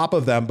over top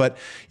of them. But,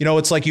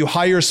 it's like you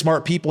hire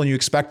smart people and you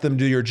expect them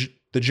to do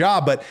the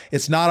job, but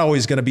it's not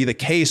always going to be the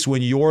case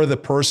when you're the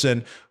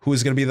person who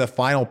is going to be the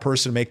final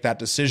person to make that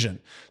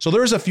decision. So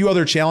there's a few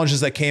other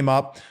challenges that came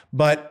up,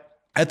 but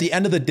at the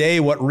end of the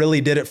day, what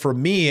really did it for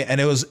me, and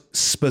it was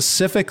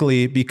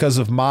specifically because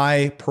of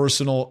my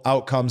personal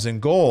outcomes and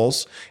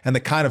goals and the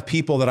kind of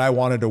people that I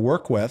wanted to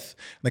work with,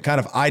 and the kind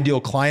of ideal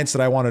clients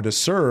that I wanted to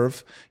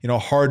serve,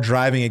 hard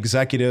driving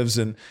executives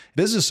and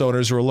business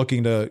owners who are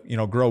looking to,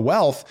 grow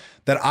wealth,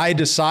 that I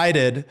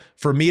decided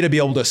for me to be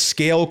able to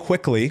scale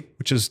quickly,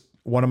 which is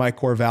one of my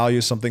core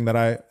values, something that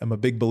I am a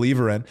big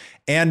believer in,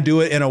 and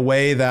do it in a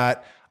way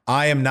that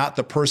I am not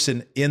the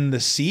person in the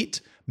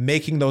seat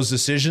making those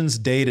decisions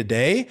day to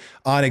day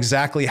on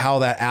exactly how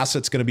that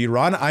asset's going to be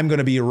run. I'm going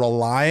to be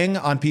relying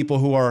on people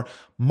who are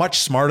much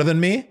smarter than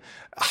me,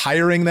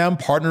 hiring them,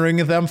 partnering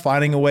with them,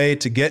 finding a way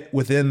to get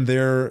within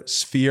their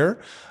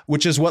sphere,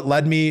 which is what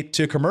led me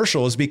to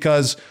commercial. Is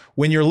because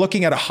when you're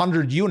looking at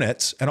 100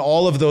 units and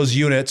all of those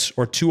units,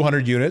 or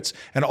 200 units,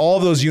 and all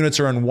of those units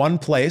are in one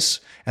place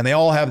and they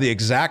all have the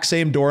exact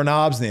same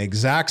doorknobs, the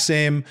exact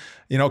same,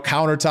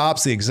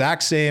 countertops, the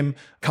exact same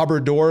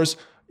cupboard doors,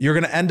 you're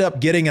going to end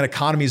up getting an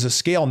economies of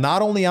scale,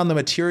 not only on the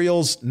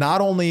materials, not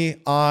only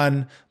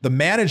on the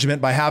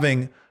management by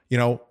having,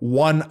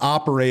 one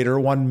operator,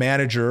 one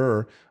manager,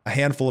 or a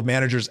handful of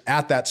managers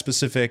at that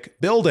specific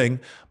building,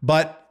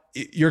 but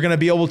you're going to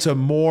be able to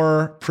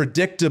more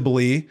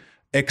predictably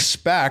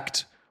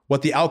expect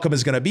what the outcome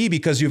is going to be,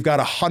 because you've got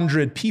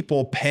 100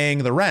 people paying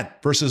the rent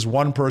versus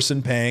one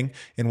person paying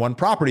in one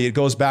property. It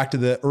goes back to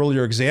the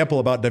earlier example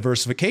about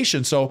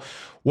diversification. So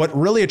what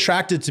really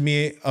attracted to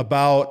me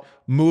about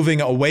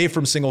moving away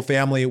from single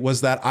family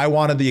was that I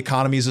wanted the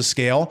economies of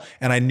scale.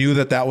 And I knew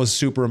that that was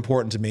super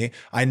important to me.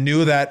 I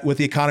knew that with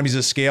the economies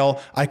of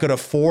scale, I could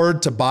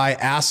afford to buy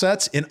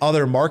assets in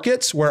other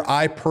markets where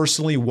I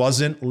personally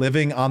wasn't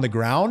living on the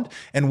ground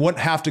and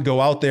wouldn't have to go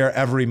out there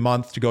every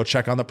month to go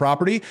check on the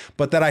property,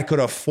 but that I could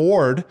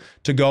afford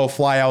to go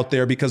fly out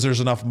there because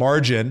there's enough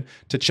margin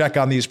to check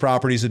on these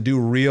properties and do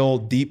real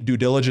deep due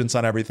diligence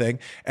on everything.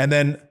 And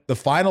then the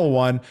final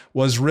one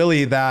was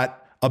really that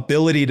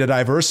ability to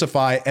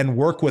diversify and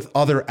work with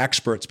other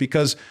experts,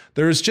 because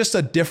there's just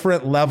a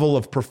different level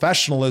of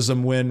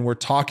professionalism when we're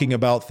talking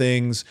about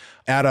things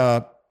at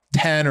a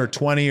 10 or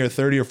 20 or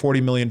 30 or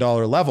 $40 million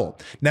level.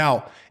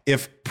 Now,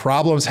 if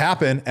problems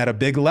happen at a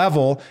big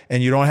level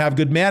and you don't have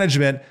good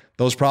management,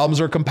 those problems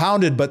are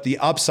compounded, but the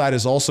upside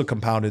is also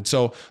compounded.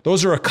 So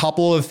those are a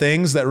couple of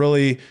things that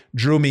really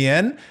drew me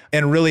in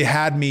and really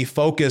had me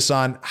focus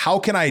on how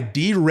can I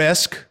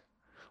de-risk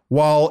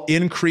while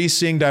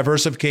increasing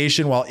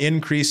diversification, while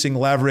increasing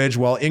leverage,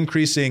 while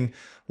increasing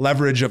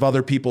leverage of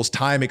other people's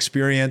time,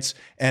 experience,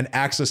 and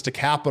access to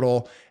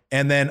capital,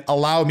 and then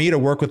allow me to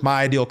work with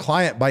my ideal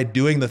client by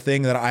doing the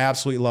thing that I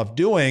absolutely love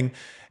doing.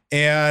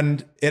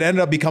 And it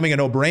ended up becoming a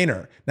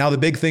no-brainer. Now, the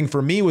big thing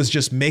for me was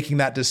just making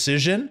that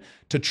decision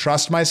to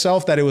trust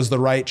myself that it was the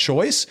right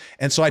choice.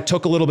 And so I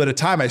took a little bit of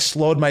time. I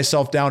slowed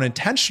myself down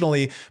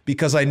intentionally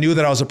because I knew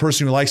that I was a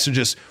person who likes to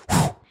just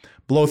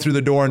blow through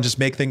the door and just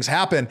make things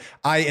happen.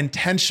 I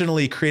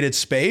intentionally created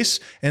space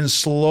and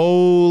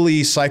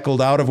slowly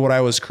cycled out of what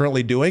I was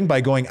currently doing by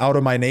going out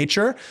of my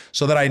nature,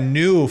 so that I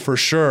knew for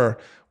sure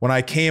when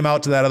I came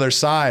out to that other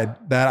side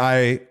that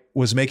I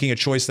was making a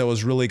choice that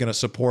was really going to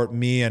support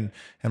me and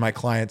my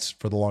clients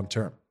for the long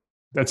term.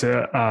 That's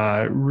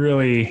a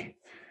really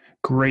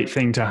great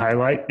thing to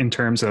highlight in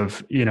terms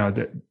of,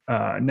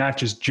 not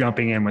just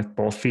jumping in with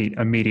both feet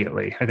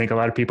immediately. I think a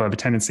lot of people have a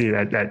tendency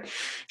that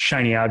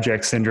shiny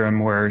object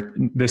syndrome, where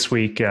this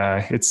week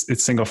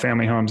it's single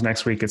family homes,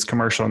 next week it's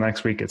commercial,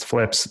 next week it's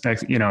flips,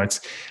 it's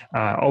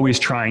always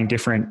trying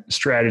different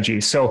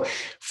strategies. So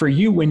for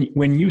you,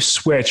 when you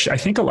switch, I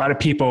think a lot of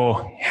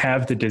people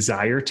have the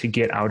desire to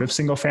get out of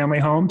single family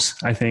homes.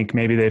 I think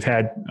maybe they've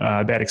had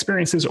bad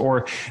experiences,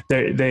 or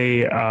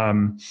they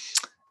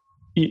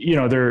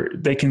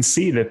can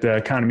see that the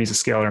economies of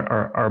scale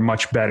are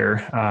much better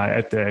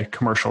at the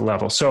commercial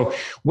level. So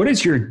what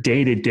does your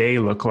day-to-day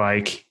look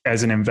like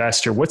as an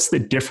investor? What's the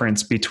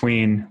difference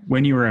between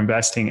when you were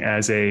investing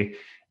as a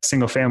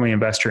single family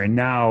investor and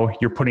now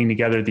you're putting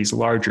together these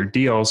larger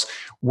deals?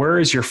 Where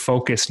is your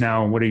focus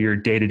now? And what are your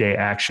day-to-day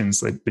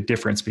actions, like the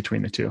difference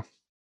between the two?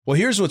 Well,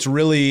 here's what's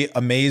really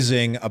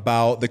amazing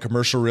about the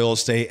commercial real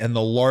estate and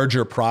the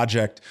larger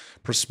project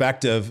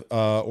perspective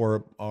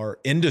or our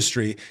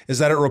industry is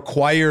that it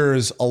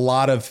requires a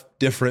lot of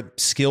different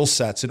skill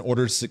sets in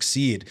order to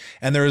succeed.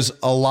 And there's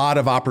a lot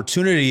of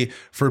opportunity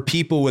for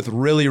people with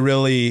really,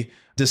 really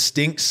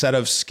distinct set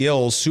of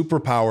skills,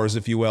 superpowers,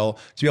 if you will,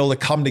 to be able to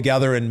come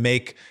together and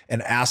make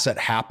an asset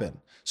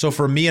happen. So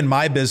for me and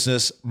my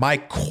business, my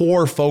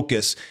core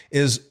focus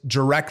is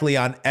directly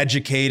on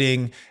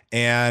educating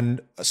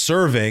and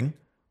serving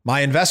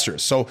my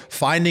investors. So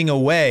finding a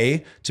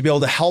way to be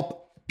able to help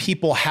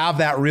people have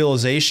that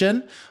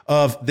realization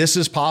of this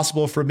is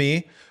possible for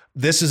me.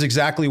 This is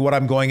exactly what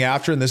I'm going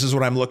after, and this is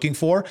what I'm looking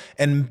for.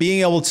 And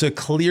being able to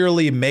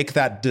clearly make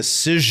that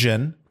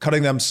decision,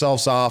 cutting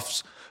themselves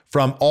off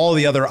from all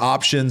the other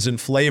options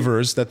and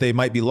flavors that they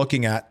might be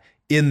looking at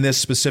in this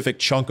specific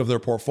chunk of their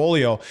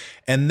portfolio,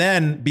 and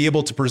then be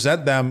able to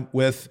present them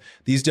with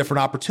these different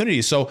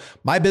opportunities. So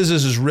my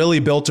business is really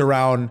built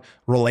around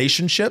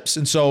relationships.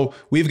 And so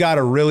we've got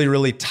a really,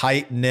 really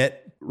tight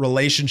knit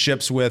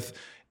relationships with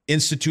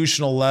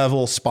institutional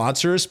level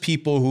sponsors,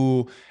 people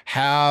who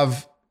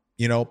have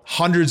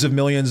hundreds of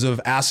millions of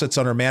assets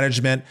under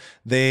management.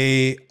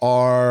 They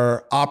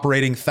are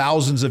operating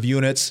thousands of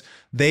units.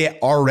 They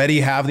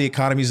already have the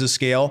economies of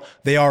scale.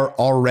 They are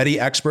already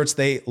experts.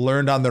 They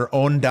learned on their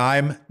own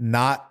dime,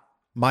 not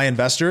my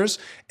investors.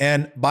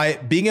 And by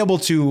being able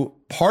to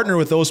partner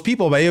with those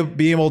people, by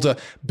being able to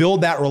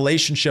build that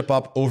relationship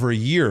up over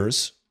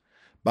years,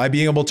 by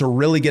being able to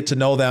really get to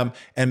know them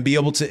and be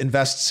able to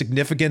invest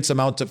significant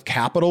amounts of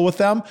capital with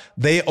them,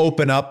 they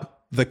open up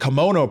the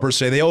kimono per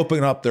se. They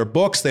open up their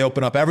books. They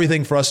open up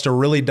everything for us to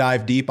really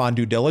dive deep on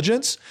due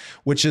diligence,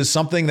 which is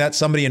something that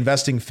somebody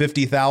investing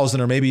 $50,000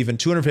 or maybe even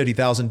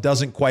 $250,000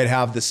 doesn't quite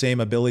have the same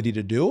ability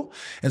to do.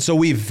 And so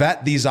we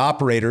vet these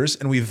operators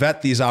and we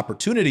vet these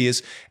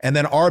opportunities. And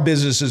then our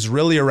business is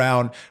really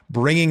around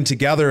bringing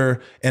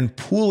together and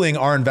pooling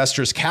our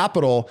investors'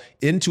 capital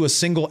into a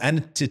single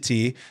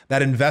entity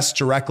that invests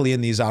directly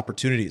in these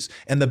opportunities.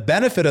 And the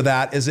benefit of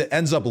that is it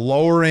ends up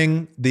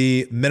lowering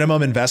the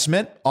minimum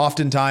investment.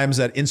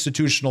 Oftentimes at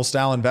institutional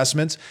style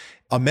investments,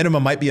 a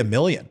minimum might be $1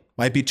 million,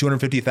 might be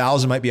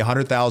 250,000, might be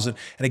 100,000.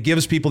 And it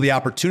gives people the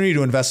opportunity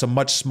to invest a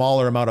much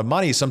smaller amount of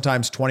money,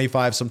 sometimes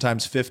 25,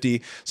 sometimes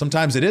 50,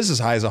 sometimes it is as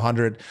high as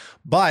 100,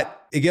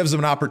 but it gives them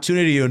an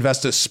opportunity to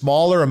invest a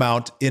smaller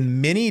amount in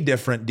many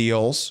different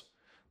deals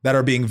that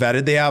are being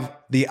vetted. They have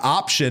the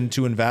option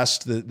to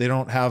invest. They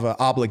don't have an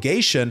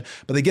obligation,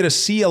 but they get to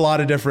see a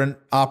lot of different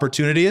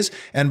opportunities.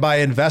 And by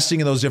investing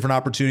in those different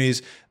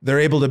opportunities, they're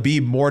able to be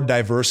more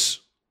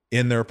diverse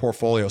in their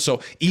portfolio.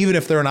 So even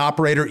if they're an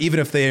operator, even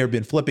if they have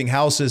been flipping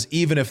houses,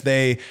 even if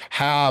they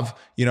have,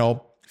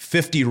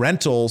 50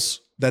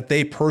 rentals that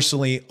they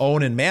personally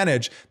own and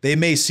manage, they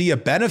may see a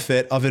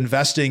benefit of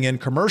investing in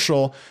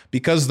commercial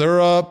because they're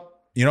a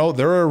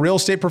real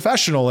estate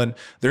professional and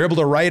they're able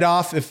to write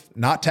off, if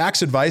not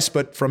tax advice,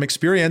 but from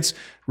experience,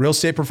 real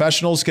estate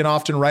professionals can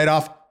often write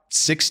off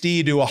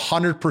 60 to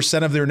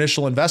 100% of their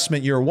initial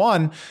investment year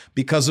one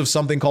because of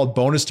something called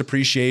bonus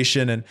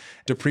depreciation and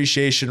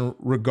depreciation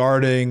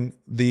regarding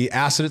the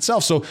asset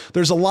itself. So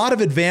there's a lot of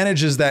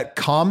advantages that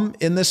come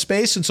in this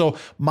space. And so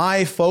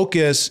my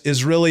focus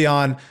is really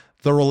on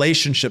the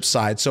relationship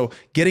side. So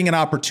getting an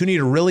opportunity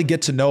to really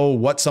get to know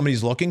what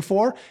somebody's looking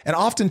for. And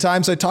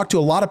oftentimes I talk to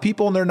a lot of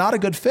people and they're not a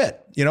good fit.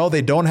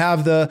 They don't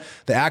have the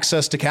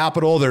access to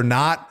capital. They're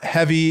not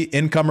heavy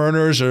income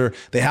earners, or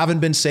they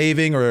haven't been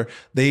saving, or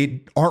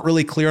they aren't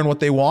really clear on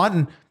what they want.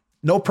 And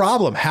no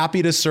problem.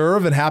 Happy to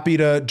serve and happy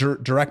to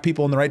direct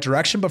people in the right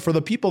direction. But for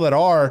the people that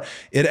are,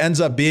 it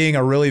ends up being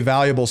a really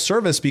valuable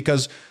service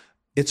because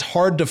it's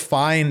hard to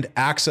find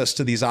access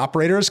to these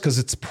operators because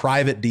it's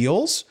private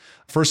deals,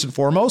 first and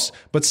foremost.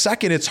 But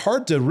second, it's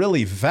hard to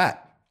really vet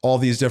all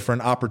these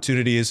different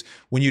opportunities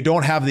when you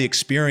don't have the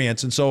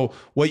experience. And so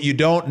what you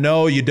don't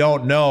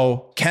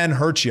know can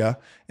hurt you.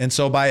 And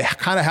so by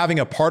kind of having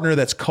a partner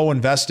that's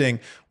co-investing,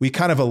 we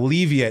kind of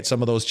alleviate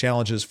some of those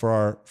challenges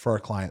for our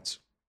clients.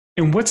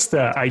 And what's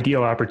the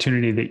ideal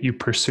opportunity that you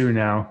pursue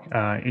now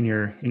in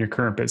your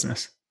current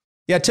business?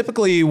 Yeah,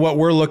 typically what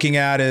we're looking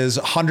at is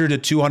 100 to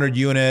 200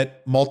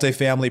 unit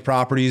multifamily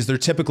properties. They're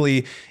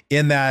typically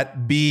in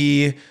that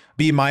B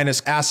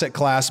minus asset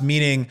class,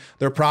 meaning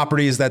they're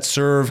properties that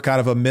serve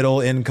kind of a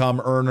middle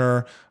income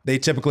earner. They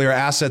typically are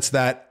assets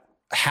that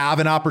have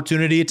an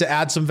opportunity to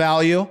add some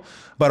value,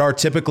 but are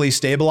typically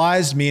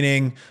stabilized,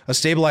 meaning a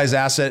stabilized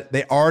asset,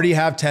 they already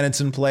have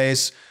tenants in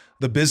place.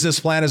 The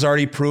business plan is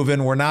already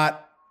proven. We're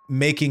not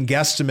making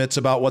guesstimates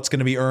about what's going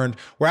to be earned.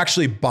 We're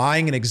actually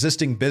buying an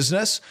existing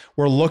business.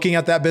 We're looking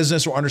at that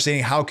business. We're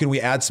understanding how can we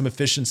add some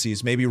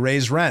efficiencies, maybe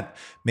raise rent.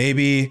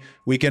 Maybe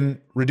we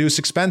can reduce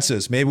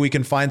expenses. Maybe we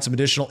can find some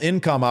additional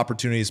income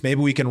opportunities.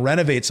 Maybe we can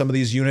renovate some of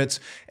these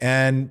units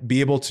and be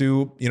able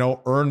to,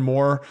 earn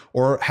more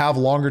or have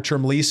longer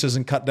term leases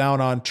and cut down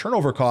on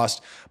turnover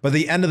costs. But at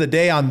the end of the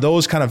day, on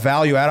those kind of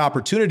value add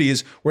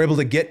opportunities, we're able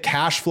to get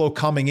cash flow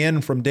coming in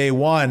from day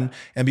one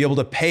and be able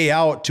to pay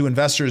out to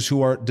investors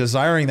who are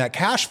desiring that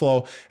cash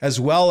flow, as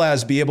well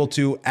as be able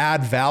to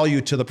add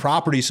value to the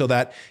property so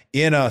that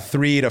in a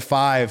 3 to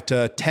 5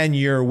 to 10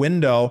 year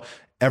window,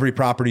 every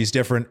property is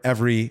different.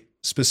 Every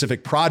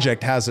specific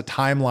project has a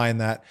timeline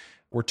that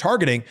we're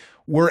targeting.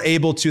 We're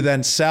able to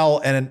then sell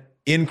and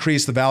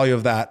increase the value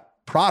of that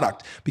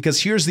product.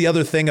 Because here's the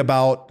other thing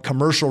about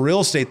commercial real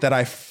estate that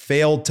I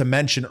failed to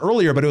mention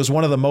earlier, but it was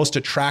one of the most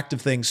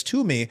attractive things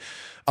to me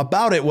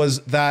about it was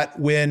that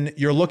when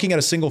you're looking at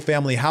a single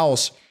family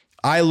house,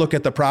 I look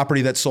at the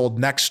property that sold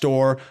next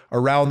door,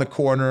 around the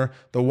corner,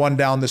 the one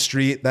down the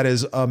street that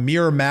is a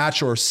mirror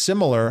match or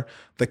similar,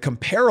 the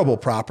comparable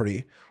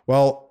property.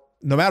 Well,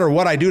 no matter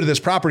what I do to this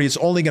property, it's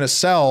only going to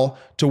sell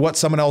to what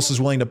someone else is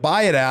willing to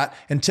buy it at.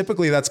 And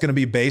typically that's going to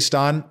be based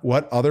on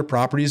what other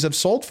properties have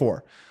sold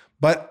for.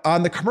 But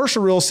on the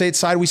commercial real estate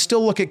side, we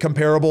still look at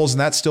comparables and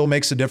that still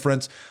makes a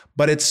difference,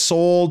 but it's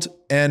sold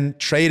and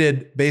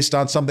traded based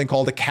on something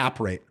called a cap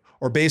rate,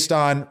 or based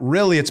on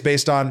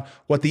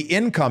what the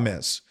income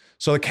is.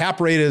 So the cap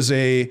rate is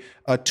a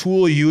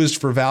tool used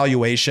for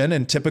valuation,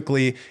 and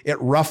typically it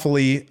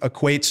roughly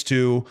equates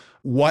to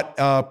what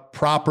a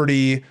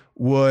property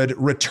would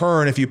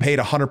return if you paid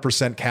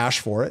 100% cash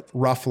for it,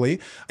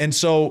 roughly. And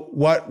so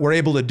what we're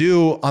able to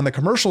do on the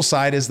commercial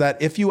side is that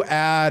if you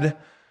add,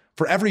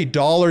 for every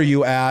dollar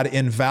you add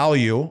in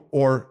value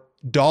or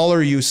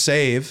dollar you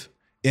save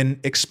in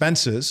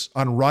expenses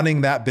on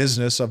running that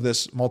business of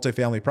this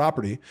multifamily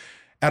property,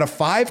 at a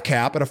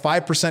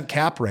 5%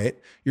 cap rate,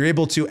 you're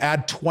able to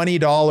add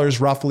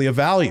 $20 roughly of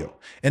value.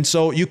 And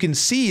so you can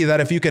see that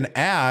if you can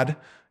add,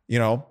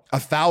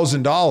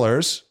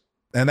 $1,000,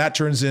 and that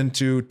turns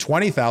into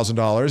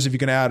 $20,000. If you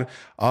can add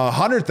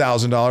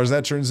 $100,000,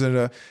 that turns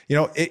into,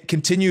 it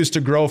continues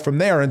to grow from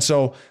there. And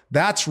so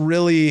that's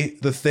really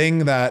the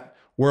thing that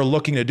we're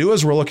looking to do,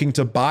 is we're looking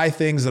to buy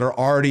things that are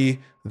already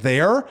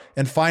there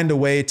and find a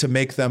way to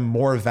make them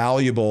more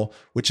valuable,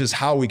 which is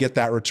how we get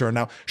that return.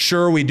 Now,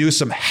 sure, we do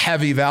some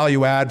heavy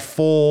value add,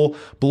 full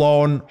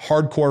blown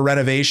hardcore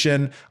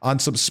renovation on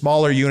some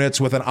smaller units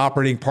with an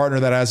operating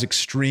partner that has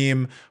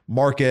extreme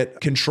market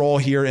control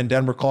here in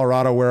Denver,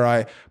 Colorado, where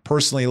I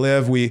personally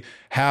live. We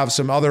have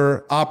some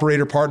other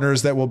operator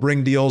partners that will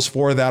bring deals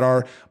for that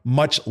are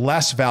much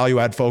less value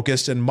add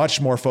focused and much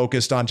more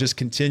focused on just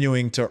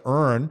continuing to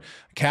earn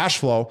cash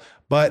flow.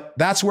 But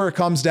that's where it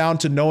comes down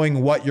to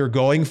knowing what you're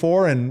going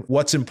for and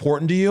what's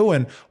important to you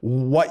and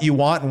what you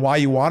want and why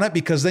you want it,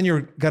 because then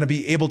you're going to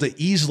be able to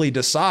easily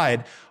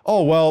decide,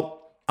 oh, well,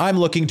 I'm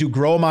looking to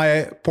grow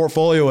my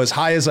portfolio as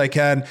high as I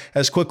can,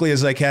 as quickly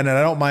as I can, and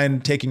I don't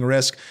mind taking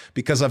risk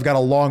because I've got a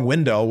long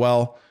window.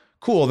 Well,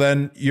 cool.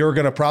 Then you're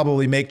going to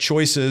probably make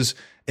choices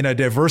in a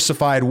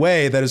diversified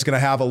way that is going to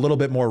have a little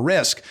bit more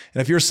risk.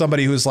 And if you're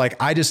somebody who's like,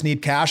 I just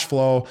need cash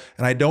flow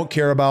and I don't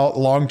care about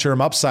long-term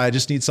upside, I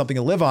just need something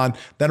to live on,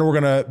 then we're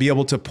going to be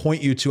able to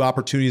point you to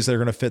opportunities that are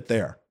going to fit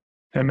there.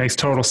 That makes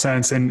total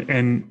sense.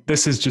 And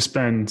this has just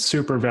been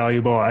super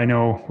valuable. I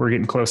know we're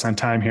getting close on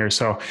time here.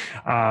 So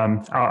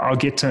I'll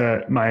get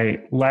to my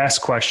last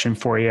question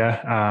for you.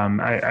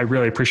 I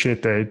really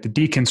appreciate the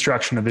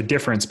deconstruction of the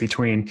difference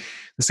between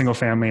the single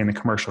family and the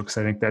commercial, because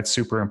I think that's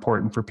super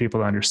important for people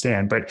to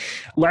understand. But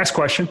last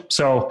question.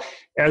 So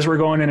as we're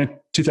going into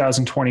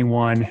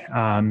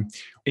 2021,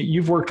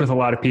 you've worked with a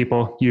lot of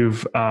people.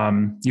 You've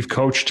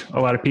coached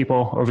a lot of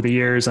people over the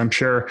years, I'm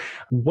sure.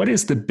 What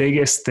is the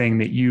biggest thing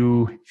that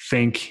you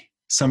think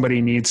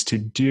somebody needs to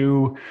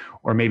do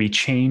or maybe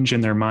change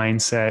in their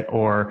mindset,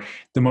 or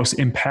the most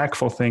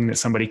impactful thing that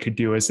somebody could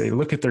do as they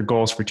look at their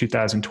goals for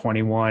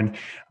 2021?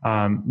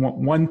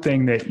 One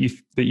thing that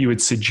you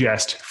would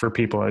suggest for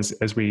people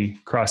as we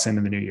cross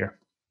into the new year?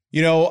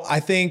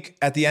 I think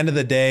at the end of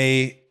the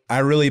day, I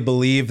really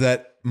believe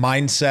that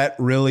mindset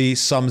really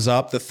sums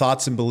up the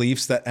thoughts and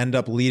beliefs that end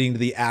up leading to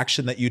the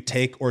action that you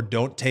take or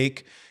don't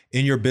take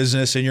in your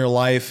business, in your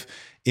life,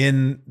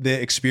 in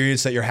the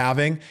experience that you're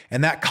having.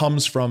 And that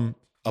comes from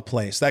a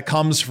place. That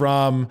comes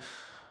from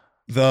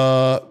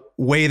the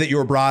way that you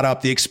were brought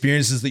up, the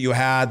experiences that you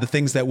had, the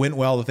things that went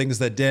well, the things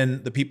that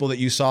didn't, the people that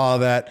you saw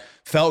that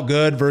felt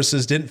good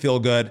versus didn't feel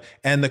good.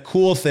 And the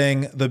cool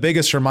thing, the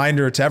biggest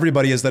reminder to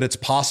everybody is that it's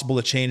possible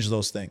to change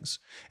those things.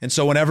 And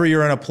so whenever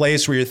you're in a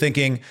place where you're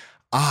thinking,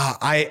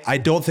 I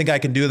don't think I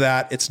can do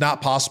that, it's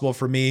not possible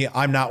for me,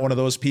 I'm not one of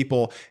those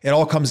people, it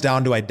all comes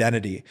down to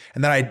identity.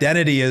 And that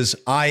identity is,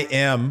 I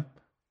am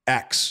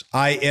X.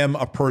 I am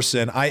a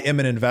person. I am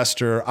an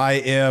investor. I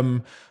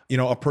am,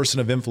 a person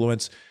of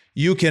influence.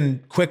 You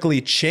can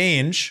quickly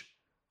change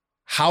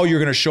how you're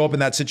going to show up in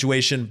that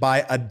situation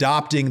by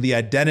adopting the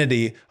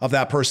identity of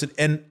that person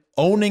and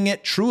owning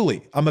it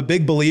truly. I'm a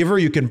big believer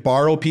you can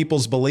borrow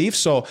people's beliefs.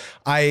 So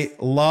I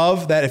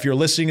love that if you're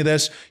listening to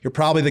this, you're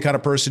probably the kind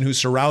of person who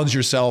surrounds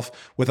yourself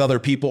with other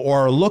people, or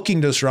are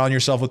looking to surround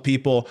yourself with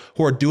people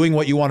who are doing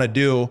what you want to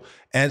do.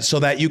 And so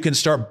that you can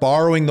start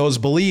borrowing those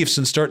beliefs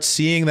and start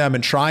seeing them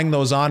and trying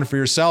those on for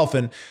yourself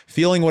and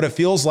feeling what it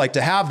feels like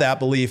to have that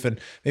belief, and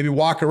maybe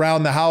walk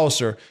around the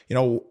house or,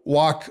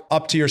 walk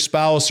up to your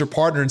spouse or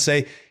partner and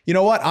say, you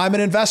know what, I'm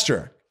an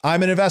investor.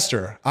 I'm an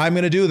investor. I'm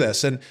going to do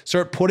this, and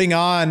start putting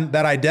on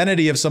that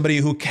identity of somebody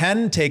who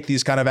can take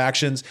these kind of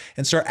actions,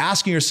 and start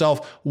asking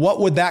yourself, what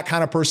would that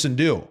kind of person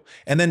do?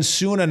 And then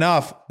soon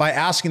enough, by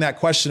asking that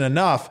question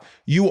enough,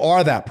 you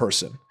are that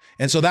person.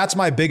 And so that's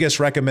my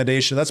biggest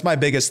recommendation. That's my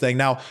biggest thing.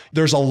 Now,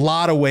 there's a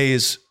lot of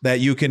ways that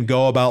you can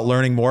go about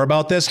learning more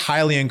about this.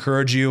 Highly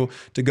encourage you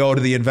to go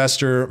to the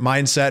Investor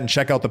Mindset and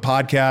check out the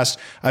podcast.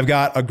 I've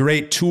got a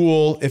great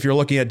tool if you're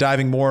looking at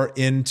diving more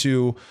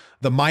into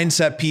the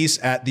mindset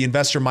piece at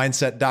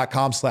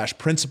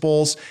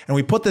theinvestormindset.com/principles. And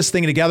we put this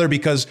thing together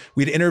because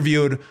we'd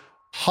interviewed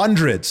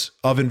hundreds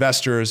of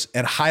investors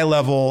and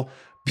high-level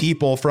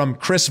people, from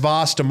Chris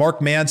Voss to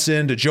Mark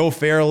Manson to Joe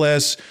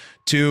Fairless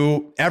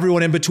to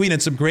everyone in between,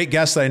 and some great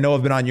guests that I know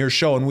have been on your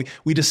show. And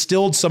we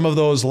distilled some of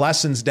those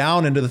lessons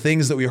down into the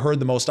things that we heard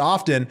the most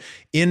often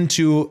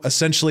into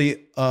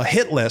essentially a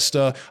hit list,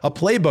 a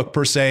playbook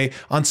per se,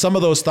 on some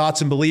of those thoughts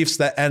and beliefs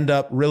that end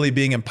up really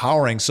being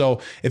empowering. So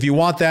if you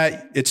want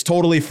that, it's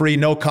totally free,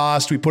 no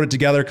cost. We put it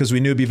together because we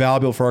knew it'd be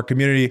valuable for our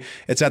community.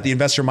 It's at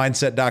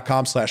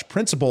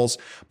theinvestormindset.com/principles.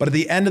 But at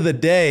the end of the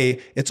day,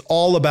 it's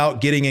all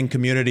about getting in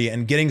community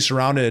and getting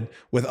surrounded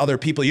with other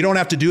people. You don't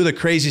have to do the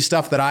crazy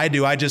stuff that I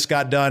do. I just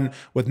got done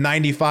with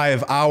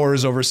 95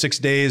 hours over 6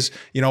 days,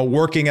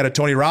 working at a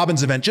Tony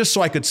Robbins event, just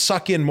so I could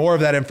suck in more of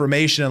that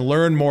information and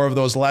learn more of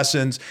those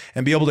lessons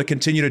and be able to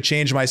continue to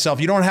change myself.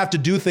 You don't have to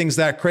do things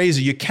that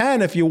crazy. You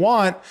can if you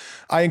want.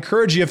 I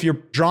encourage you, if you're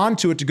drawn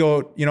to it, to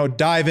go,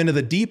 dive into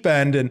the deep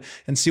end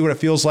and see what it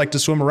feels like to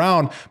swim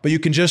around. But you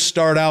can just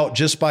start out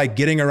just by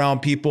getting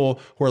around people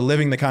who are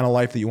living the kind of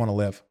life that you want to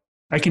live.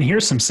 I can hear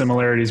some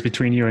similarities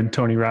between you and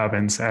Tony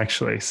Robbins,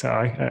 actually.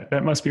 So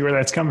that must be where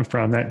that's coming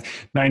from, that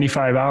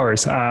 95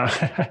 hours.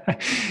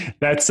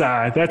 That's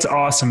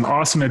awesome.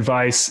 Awesome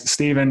advice.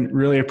 Stephen,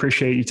 really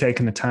appreciate you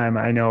taking the time.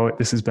 I know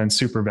this has been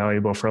super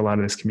valuable for a lot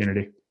of this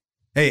community.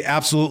 Hey,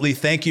 absolutely.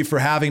 Thank you for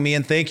having me.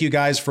 And thank you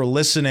guys for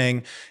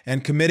listening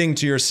and committing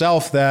to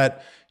yourself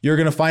that you're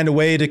going to find a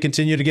way to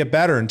continue to get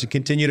better and to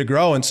continue to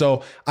grow. And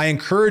so I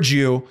encourage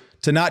you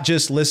to not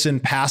just listen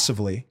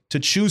passively, to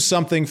choose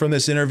something from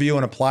this interview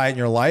and apply it in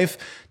your life,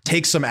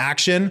 take some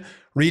action,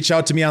 reach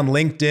out to me on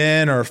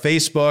LinkedIn or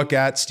Facebook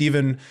at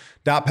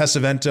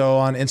Steven.Pesavento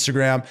on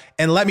Instagram,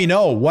 and let me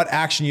know what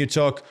action you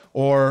took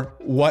or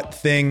what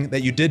thing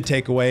that you did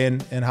take away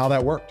and how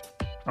that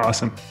worked.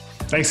 Awesome.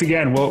 Thanks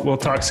again. We'll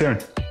talk soon.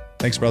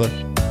 Thanks, brother.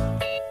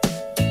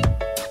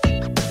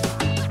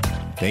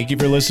 Thank you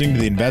for listening to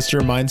the Investor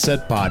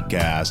Mindset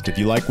Podcast. If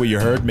you like what you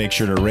heard, make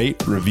sure to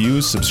rate,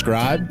 review,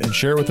 subscribe, and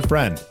share it with a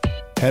friend.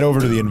 Head over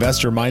to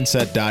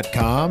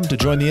theinvestormindset.com to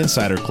join the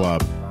Insider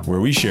Club, where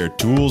we share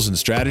tools and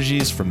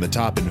strategies from the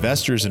top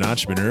investors and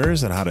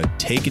entrepreneurs on how to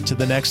take it to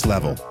the next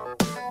level.